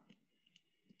you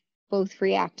both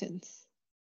reactants.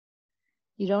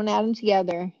 You don't add them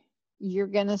together. You're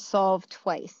going to solve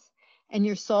twice. And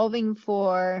you're solving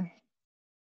for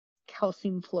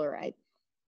calcium fluoride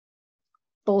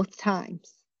both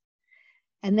times.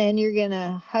 And then you're going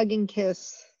to hug and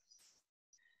kiss.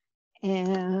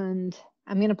 And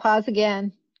I'm going to pause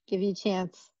again, give you a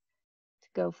chance to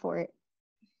go for it.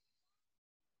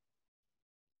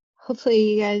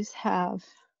 Hopefully you guys have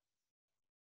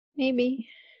maybe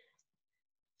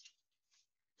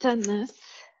done this.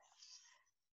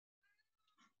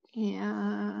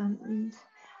 And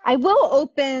I will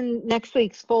open next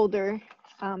week's folder.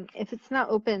 If it's not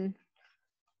open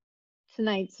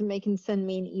tonight, somebody can send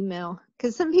me an email,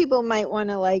 because some people might want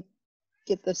to like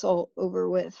get this all over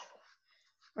with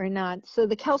or not. So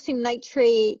the calcium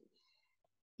nitrate,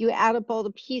 you add up all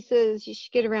the pieces, you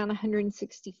should get around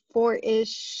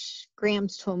 164-ish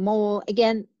grams to a mole.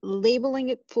 Again, labeling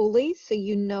it fully so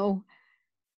you know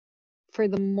for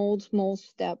the mole-to-mole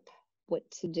step what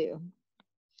to do.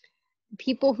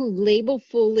 People who label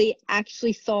fully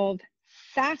actually solve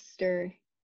faster,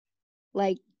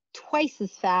 like twice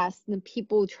as fast than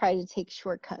people who try to take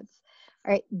shortcuts.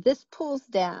 All right, this pulls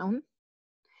down.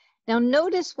 Now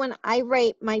notice when I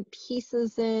write my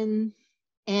pieces in,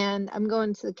 and I'm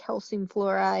going to the calcium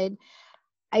fluoride,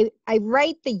 I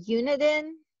write the unit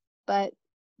in, but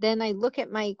then I look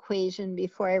at my equation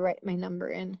before I write my number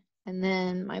in. And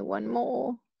then my 1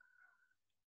 mole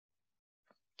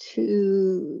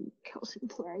to calcium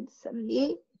fluoride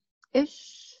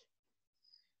 78-ish.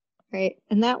 Right,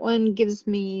 and that one gives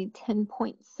me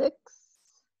 10.6.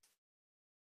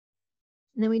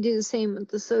 And then we do the same with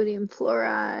the sodium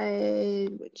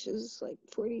fluoride, which is like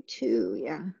 42,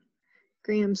 yeah,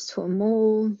 grams to a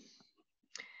mole.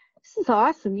 This is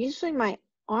awesome. Usually my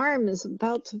arm is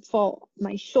about to fall.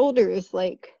 My shoulder is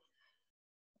like,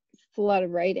 it's a lot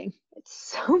of writing. It's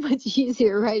so much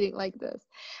easier writing like this.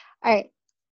 All right.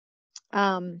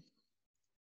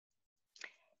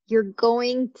 You're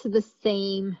going to the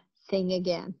same thing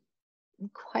again. It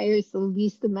requires the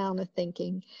least amount of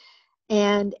thinking.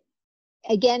 And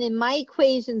again, in my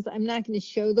equations, I'm not going to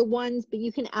show the ones, but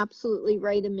you can absolutely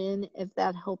write them in if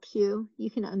that helps you. You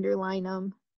can underline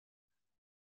them.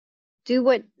 Do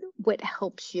what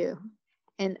helps you.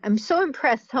 And I'm so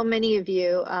impressed how many of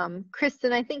you,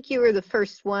 Kristen, I think you were the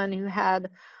first one who had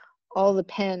all the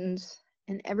pens.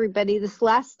 And everybody, this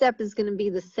last step is going to be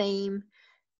the same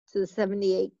to the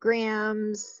 78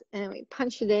 grams. And we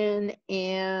punch it in.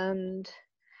 And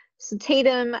so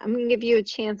Tatum, I'm going to give you a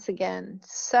chance again.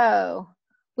 So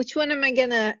which one am I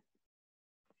going to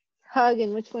hug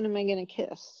and which one am I going to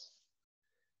kiss?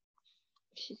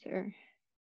 She's there.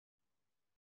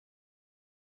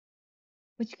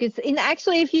 Which gets, and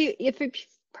actually, if you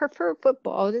prefer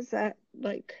football, it is that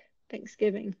like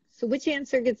Thanksgiving. So which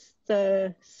answer gets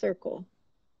the circle?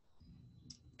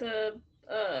 The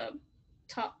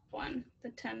top one, the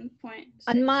 10.6.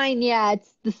 On mine, yeah,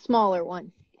 it's the smaller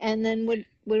one. And then what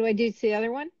do I do to the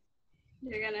other one?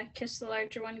 You're gonna kiss the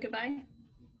larger one goodbye.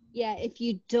 Yeah, if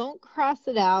you don't cross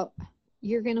it out,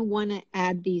 you're gonna want to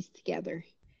add these together.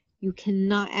 You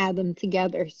cannot add them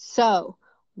together. So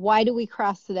why do we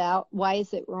cross it out? Why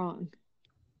is it wrong?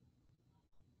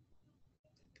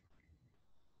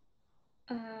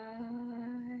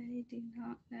 I do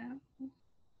not know.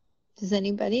 Does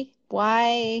anybody?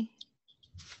 Why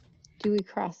do we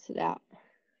cross it out?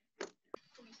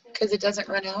 Because it doesn't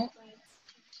run out?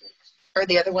 Or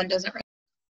the other one doesn't run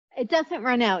out? It doesn't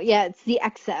run out. Yeah, it's the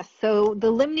excess. So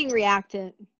the limiting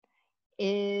reactant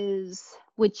is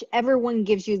whichever one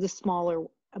gives you the smaller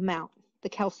amount, the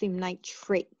calcium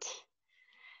nitrate.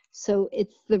 So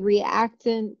it's the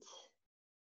reactant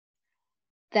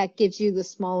that gives you the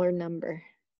smaller number.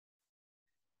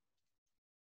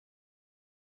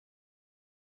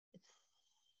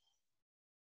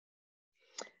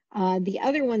 The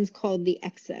other one's called the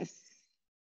excess.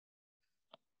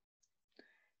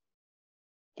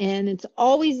 And it's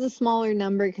always the smaller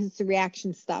number because the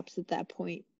reaction stops at that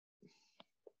point.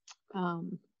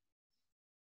 Great.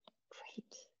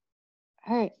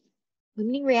 All right.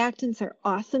 Limiting reactants are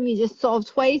awesome. You just solve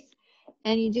twice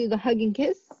and you do the hug and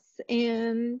kiss.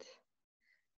 And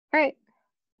all right.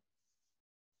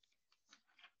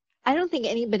 I don't think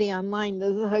anybody online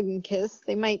does a hug and kiss.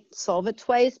 They might solve it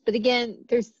twice. But again,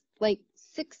 there's like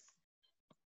 6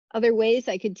 other ways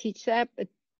I could teach that. But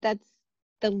that's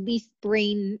the least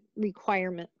brain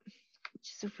requirement,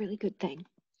 which is a really good thing.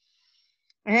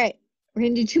 All right. We're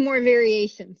going to do 2 more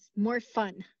variations. More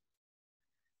fun.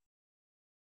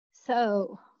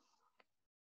 So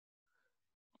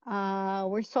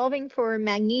we're solving for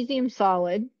magnesium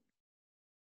solid.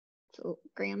 So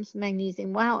grams of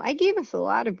magnesium. Wow, I gave us a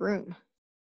lot of room.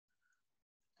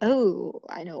 Oh,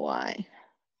 I know why.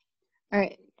 All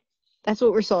right, that's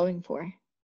what we're solving for.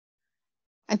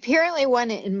 I apparently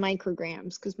want it in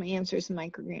micrograms because my answer is in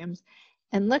micrograms.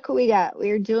 And look what we got.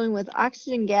 We are dealing with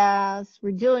oxygen gas.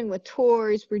 We're dealing with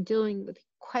tors. We're dealing with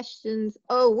questions.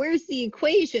 Oh, where's the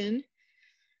equation?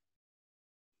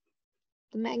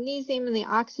 The magnesium and the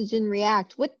oxygen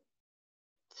react. What?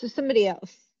 So somebody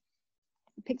else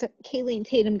picked up. Kaylee and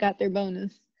Tatum got their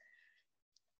bonus.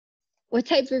 What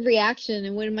type of reaction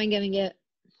and what am I going to get?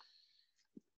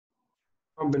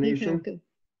 Combination.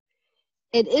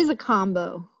 It is a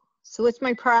combo. So what's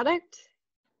my product?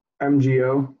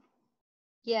 MgO.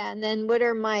 Yeah, and then what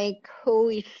are my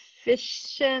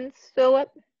coefficients, Philip?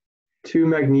 2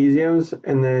 magnesiums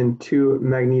and then 2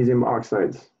 magnesium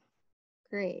oxides.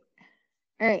 Great.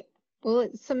 All right. Well,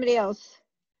 somebody else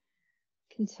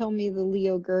can tell me the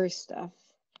Leo Ger stuff.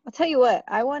 I'll tell you what,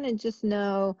 I want to just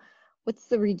know what's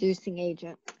the reducing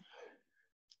agent.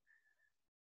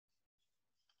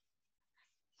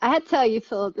 I had to tell you,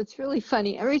 Philip, it's really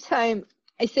funny. Every time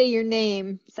I say your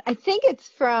name, I think it's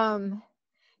from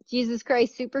Jesus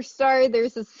Christ Superstar,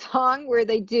 there's a song where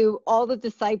they do all the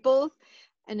disciples,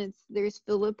 and there's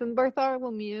Philip and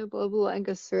Bartholomew, blah, blah, and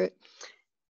goes through it.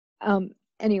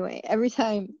 Anyway, every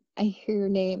time I hear your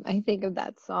name, I think of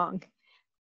that song.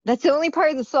 That's the only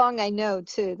part of the song I know,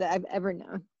 too, that I've ever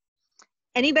known.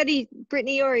 Anybody,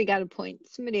 Brittany, you already got a point.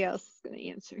 Somebody else is going to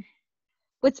answer.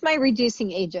 What's my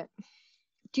reducing agent?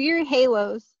 Do your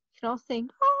halos. You can all sing.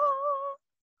 Ah.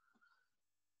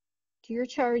 Do your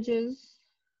charges.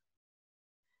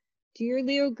 Do your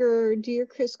Leo gird. Do your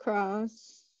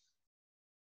crisscross.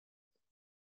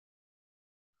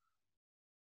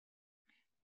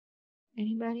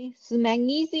 Anybody? So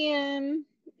magnesium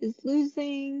is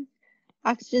losing.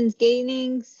 Oxygen's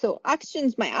gaining. So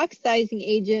oxygen's my oxidizing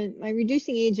agent. My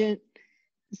reducing agent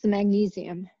is the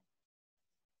magnesium.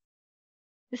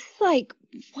 This is like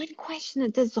one question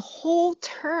that does the whole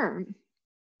term.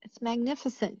 It's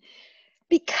magnificent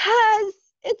because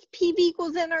it's PV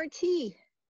equals nRT.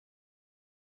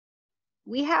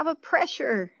 We have a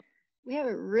pressure. We have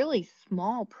a really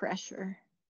small pressure.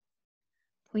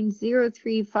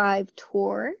 0.035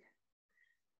 torr.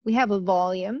 We have a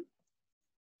volume.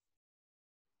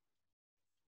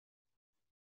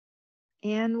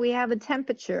 And we have a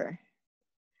temperature.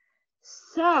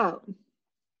 So,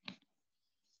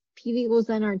 PV equals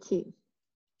nRT.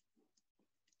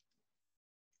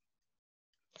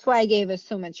 That's why I gave us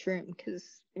so much room, because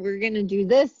we're going to do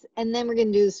this, and then we're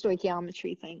going to do the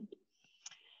stoichiometry thing.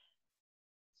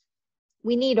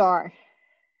 We need R.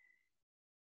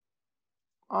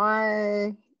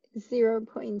 R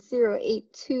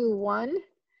 0.0821.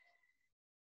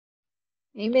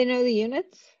 Anybody know the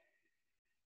units?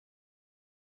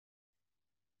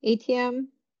 ATM,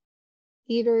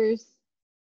 liters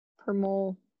per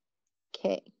mole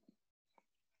K.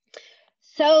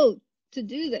 So to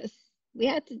do this, we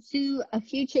have to do a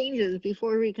few changes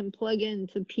before we can plug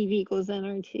into PV equals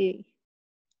nRT.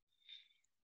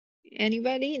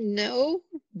 Anybody know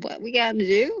what we got to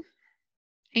do?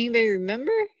 Anybody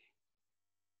remember?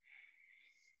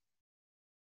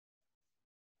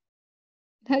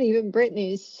 Not even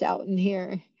Brittany's shouting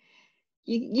here.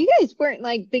 You guys weren't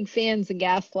like big fans of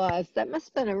gas laws. That must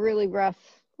have been a really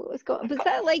rough. What was going? Was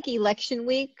that like election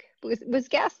week? Was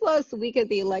gas laws the week of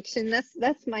the election?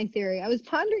 That's my theory. I was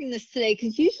pondering this today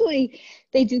because usually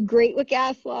they do great with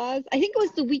gas laws. I think it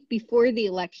was the week before the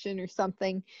election or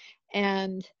something,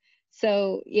 and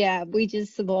so yeah, we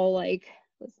just all like,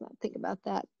 let's not think about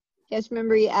that. You guys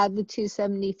remember you add the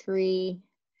 273,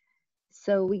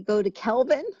 so we go to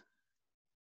Kelvin.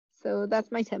 So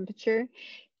that's my temperature.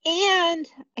 And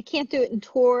I can't do it in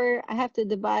torr. I have to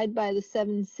divide by the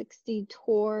 760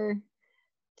 torr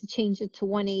to change it to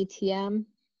 1 ATM.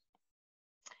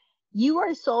 You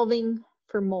are solving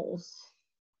for moles.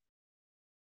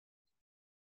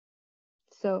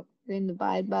 So we're going to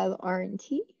divide by the R and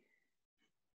T.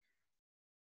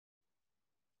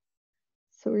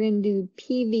 So we're going to do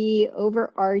PV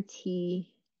over RT.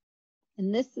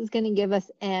 And this is going to give us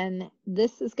N.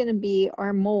 This is going to be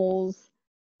our moles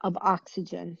of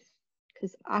oxygen,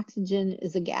 because oxygen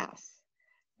is a gas.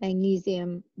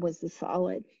 Magnesium was the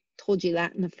solid. Told you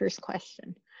that in the first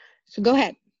question. So go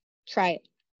ahead, try it.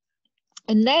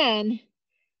 And then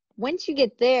once you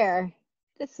get there,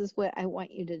 this is what I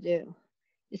want you to do,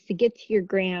 is to get to your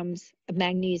grams of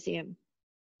magnesium.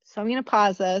 So I'm going to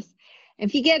pause this. And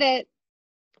if you get it,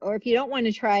 or if you don't want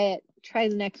to try it, try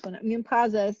the next one. I'm going to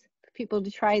pause this for people to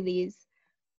try these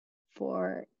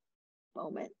for a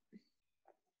moment.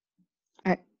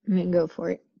 All right, I'm going to go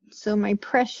for it. So my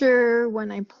pressure,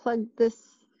 when I plug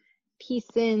this piece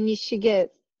in, you should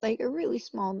get like a really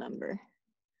small number.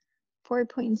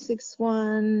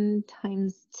 4.61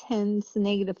 times 10 to the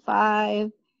negative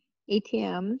 5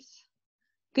 ATMs.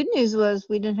 Good news was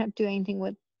we didn't have to do anything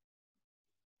with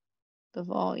the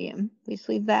volume. We just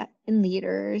leave that in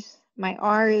liters. My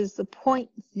R is the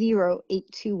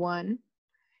 0.0821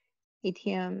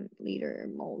 ATM liter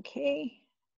mole K.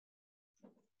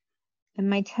 And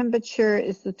my temperature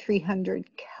is the 300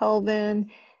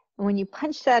 Kelvin. And when you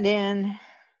punch that in, I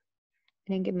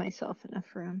didn't give myself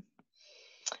enough room.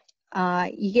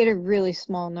 You get a really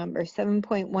small number,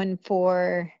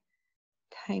 7.14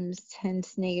 times 10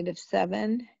 to the negative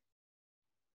 7.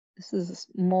 This is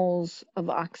moles of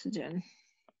oxygen.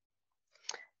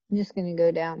 I'm just going to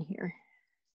go down here.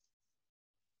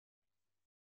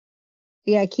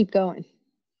 Yeah, keep going.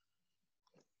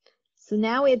 So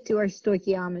now we have to do our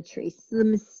stoichiometry. So the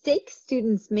mistake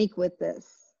students make with this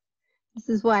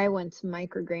is why I went to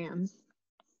micrograms.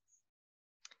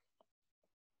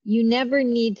 You never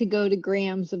need to go to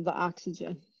grams of the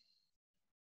oxygen.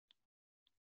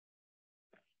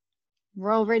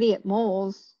 We're already at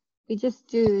moles. we just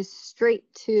do straight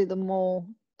to the mole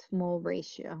to mole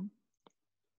ratio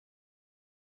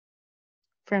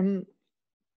from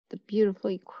the beautiful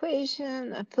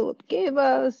equation that Philip gave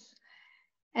us.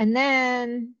 And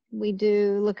then we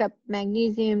do look up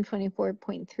magnesium,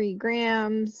 24.3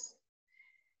 grams.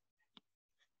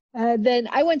 Then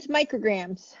I went to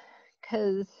micrograms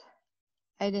because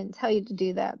I didn't tell you to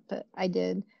do that, but I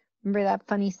did. Remember that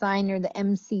funny sign or the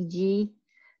MCG?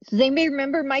 Does anybody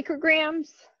remember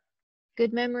micrograms?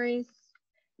 Good memories.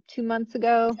 2 months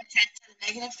ago. 10 to the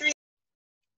 -3.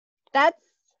 That's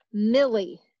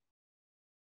milli.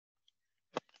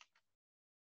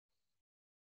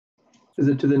 Is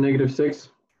it to the -6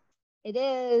 It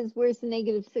is. Where's the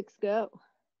 -6 go?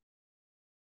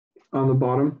 on the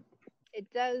bottom?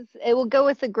 It does. It will go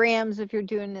with the grams if you're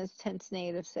doing this 10 to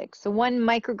 -6. So 1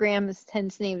 microgram is 10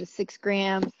 to -6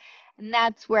 grams. And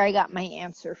that's where I got my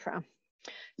answer from.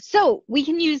 So we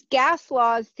can use gas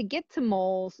laws to get to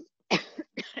moles.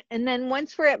 And then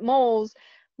once we're at moles,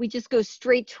 we just go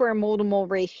straight to our mole to mole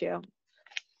ratio. All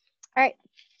right,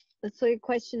 let's look at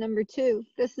question number 2.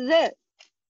 This is it.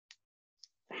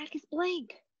 Back is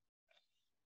blank.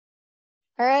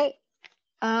 All right.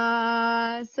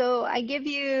 So I give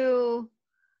you,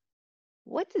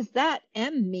 what does that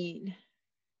M mean?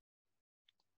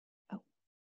 Oh,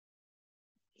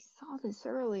 we saw this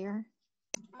earlier.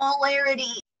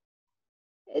 Molarity.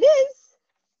 It is.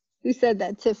 Who said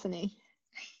that? Tiffany.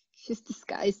 She's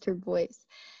disguised her voice.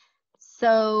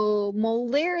 So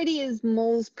molarity is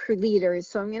moles per liter.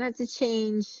 So I'm going to have to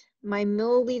change my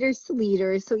milliliters to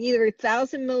liters. So either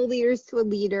 1,000 milliliters to a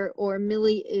liter or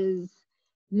milli is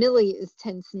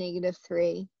 10 to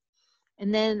 -3.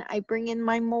 And then I bring in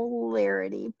my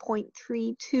molarity,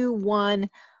 0.321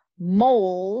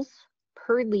 moles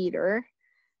per liter.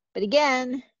 But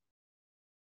again,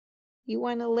 you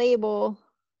want to label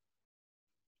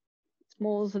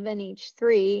moles of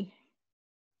NH3.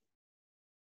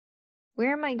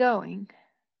 Where am I going?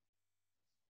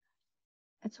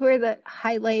 That's where the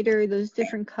highlighter, those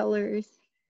different colors,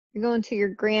 you're going to your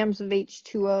grams of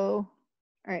H2O. All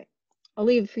right, I'll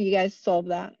leave it for you guys to solve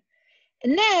that.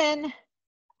 And then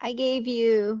I gave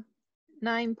you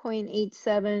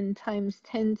 9.87 times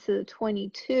 10 to the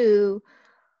 22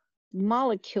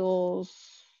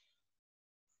 molecules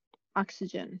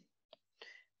oxygen.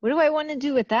 What do I want to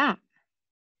do with that?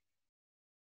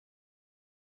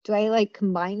 Do I like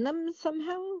combine them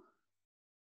somehow?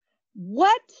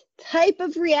 What type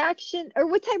of reaction or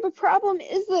what type of problem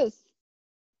is this?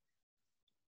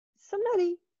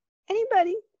 Somebody,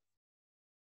 anybody?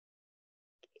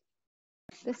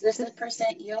 Is this a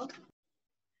percent yield?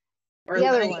 Or The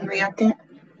other limiting one. reactant?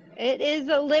 It is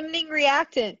a limiting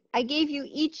reactant. I gave you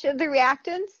each of the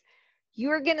reactants.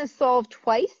 You're going to solve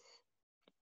twice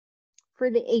for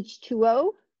the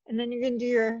H2O, and then you're going to do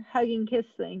your hug and kiss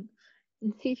thing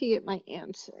and see if you get my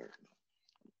answer.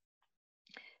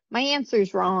 My answer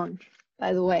is wrong,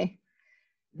 by the way.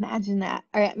 Imagine that.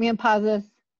 All right, I'm going to pause this.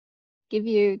 Give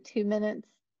you 2 minutes.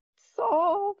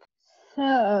 Solve.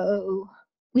 So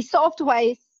we solved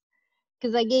twice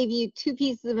because I gave you 2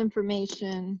 pieces of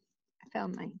information. I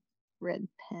found my red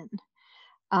pen.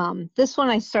 This one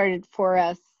I started for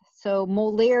us. So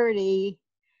molarity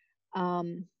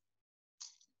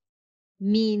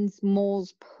means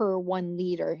moles per 1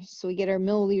 liter. So we get our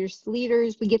milliliters to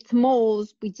liters. We get to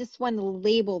moles. We just want to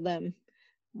label them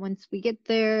once we get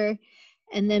there.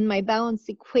 And then my balanced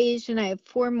equation, I have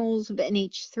 4 moles of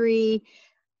NH3.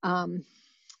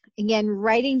 Again,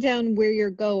 writing down where you're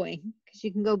going, because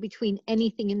you can go between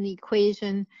anything in the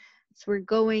equation. So we're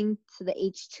going to the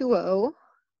H2O.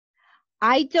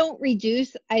 I don't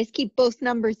reduce. I just keep both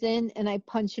numbers in, and I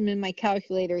punch them in my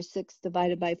calculator, 6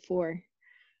 divided by 4.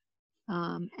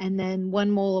 And then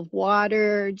 1 mole of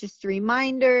water. Just a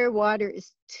reminder, water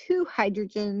is 2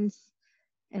 hydrogens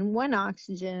and 1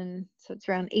 oxygen, so it's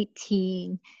around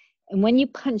 18. And when you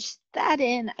punch that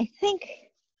in, I think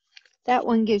that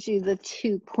one gives you the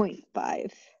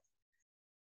 2.5.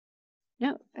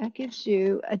 No, that gives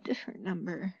you a different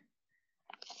number.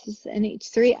 This is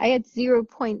NH3. I had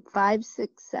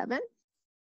 0.567.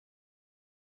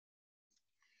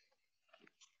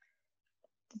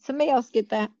 Did somebody else get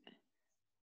that?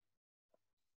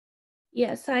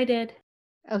 Yes, I did.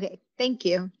 Okay, thank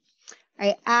you. All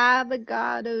right,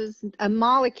 Avogadro's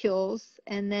molecules,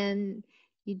 and then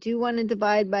you do want to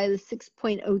divide by the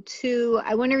 6.02.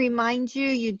 I want to remind you,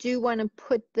 you do want to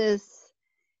put this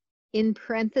in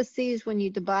parentheses when you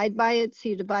divide by it, so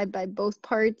you divide by both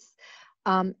parts.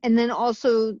 And then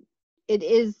also, it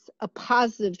is a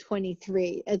positive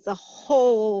 23. It's a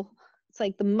whole, it's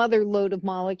like the mother load of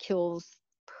molecules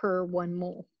per 1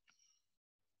 mole.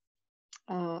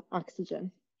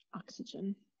 oxygen.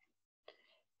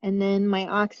 And then my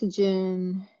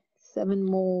oxygen, 7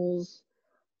 moles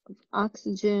of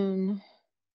oxygen.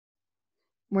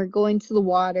 We're going to the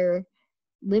water.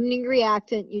 Limiting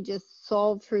reactant, you just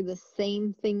solve for the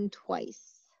same thing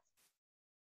twice.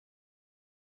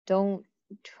 Don't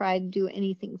try to do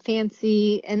anything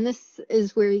fancy. And this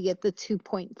is where you get the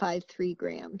 2.53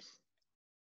 grams.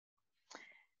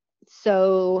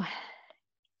 So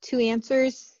 2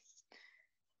 answers.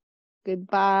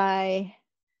 Goodbye.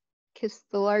 Kiss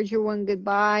the larger one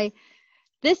goodbye.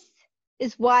 This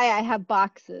is why I have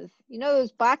boxes. You know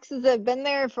those boxes that have been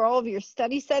there for all of your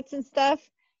study sets and stuff?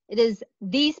 It is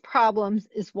these problems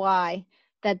is why.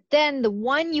 That then the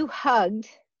one you hugged,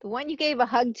 the one you gave a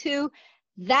hug to,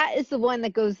 that is the one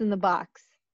that goes in the box.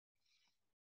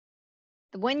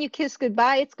 The one you kiss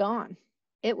goodbye, it's gone.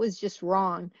 It was just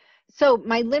wrong. So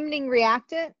my limiting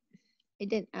reactant, I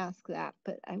didn't ask that,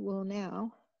 but I will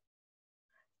now.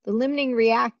 The limiting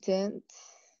reactant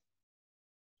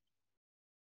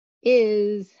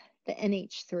is the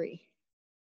NH3.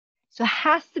 So it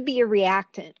has to be a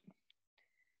reactant.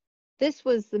 This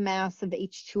was the mass of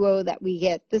H2O that we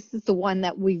get. This is the one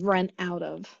that we run out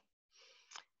of.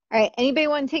 All right, anybody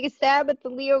want to take a stab at the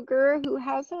Leo Gur who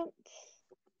hasn't?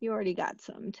 You already got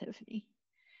some, Tiffany.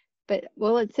 But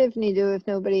we'll let Tiffany do if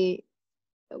nobody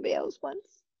else wants.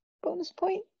 Bonus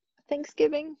point,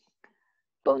 Thanksgiving,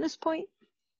 bonus point.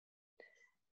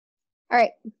 All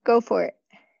right, go for it.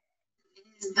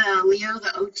 Is the Leo the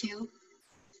O2?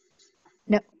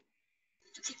 No.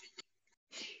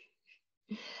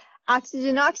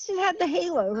 Oxygen had the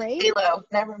halo, right? Halo,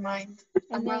 never mind.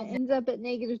 And then it ends up at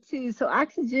 -2. So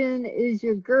oxygen is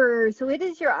your GER. So it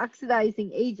is your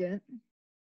oxidizing agent.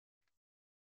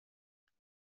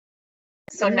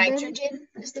 So nitrogen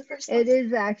is the first one? It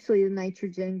is actually the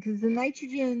nitrogen, because the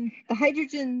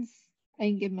hydrogens, I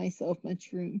didn't give myself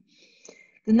much room.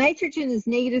 The nitrogen is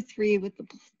 -3 with the,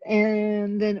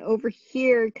 and then over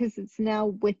here, because it's now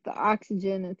with the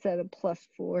oxygen, it's at a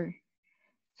 +4.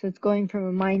 So it's going from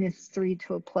a -3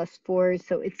 to a +4,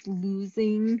 so it's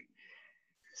losing.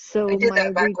 So I did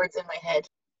that backwards in my head.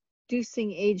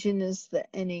 Reducing agent is the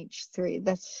NH3.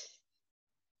 That's,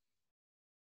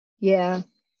 yeah.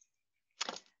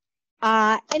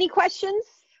 Any questions?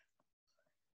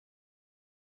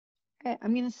 Okay,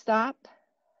 I'm gonna stop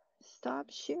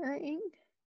sharing.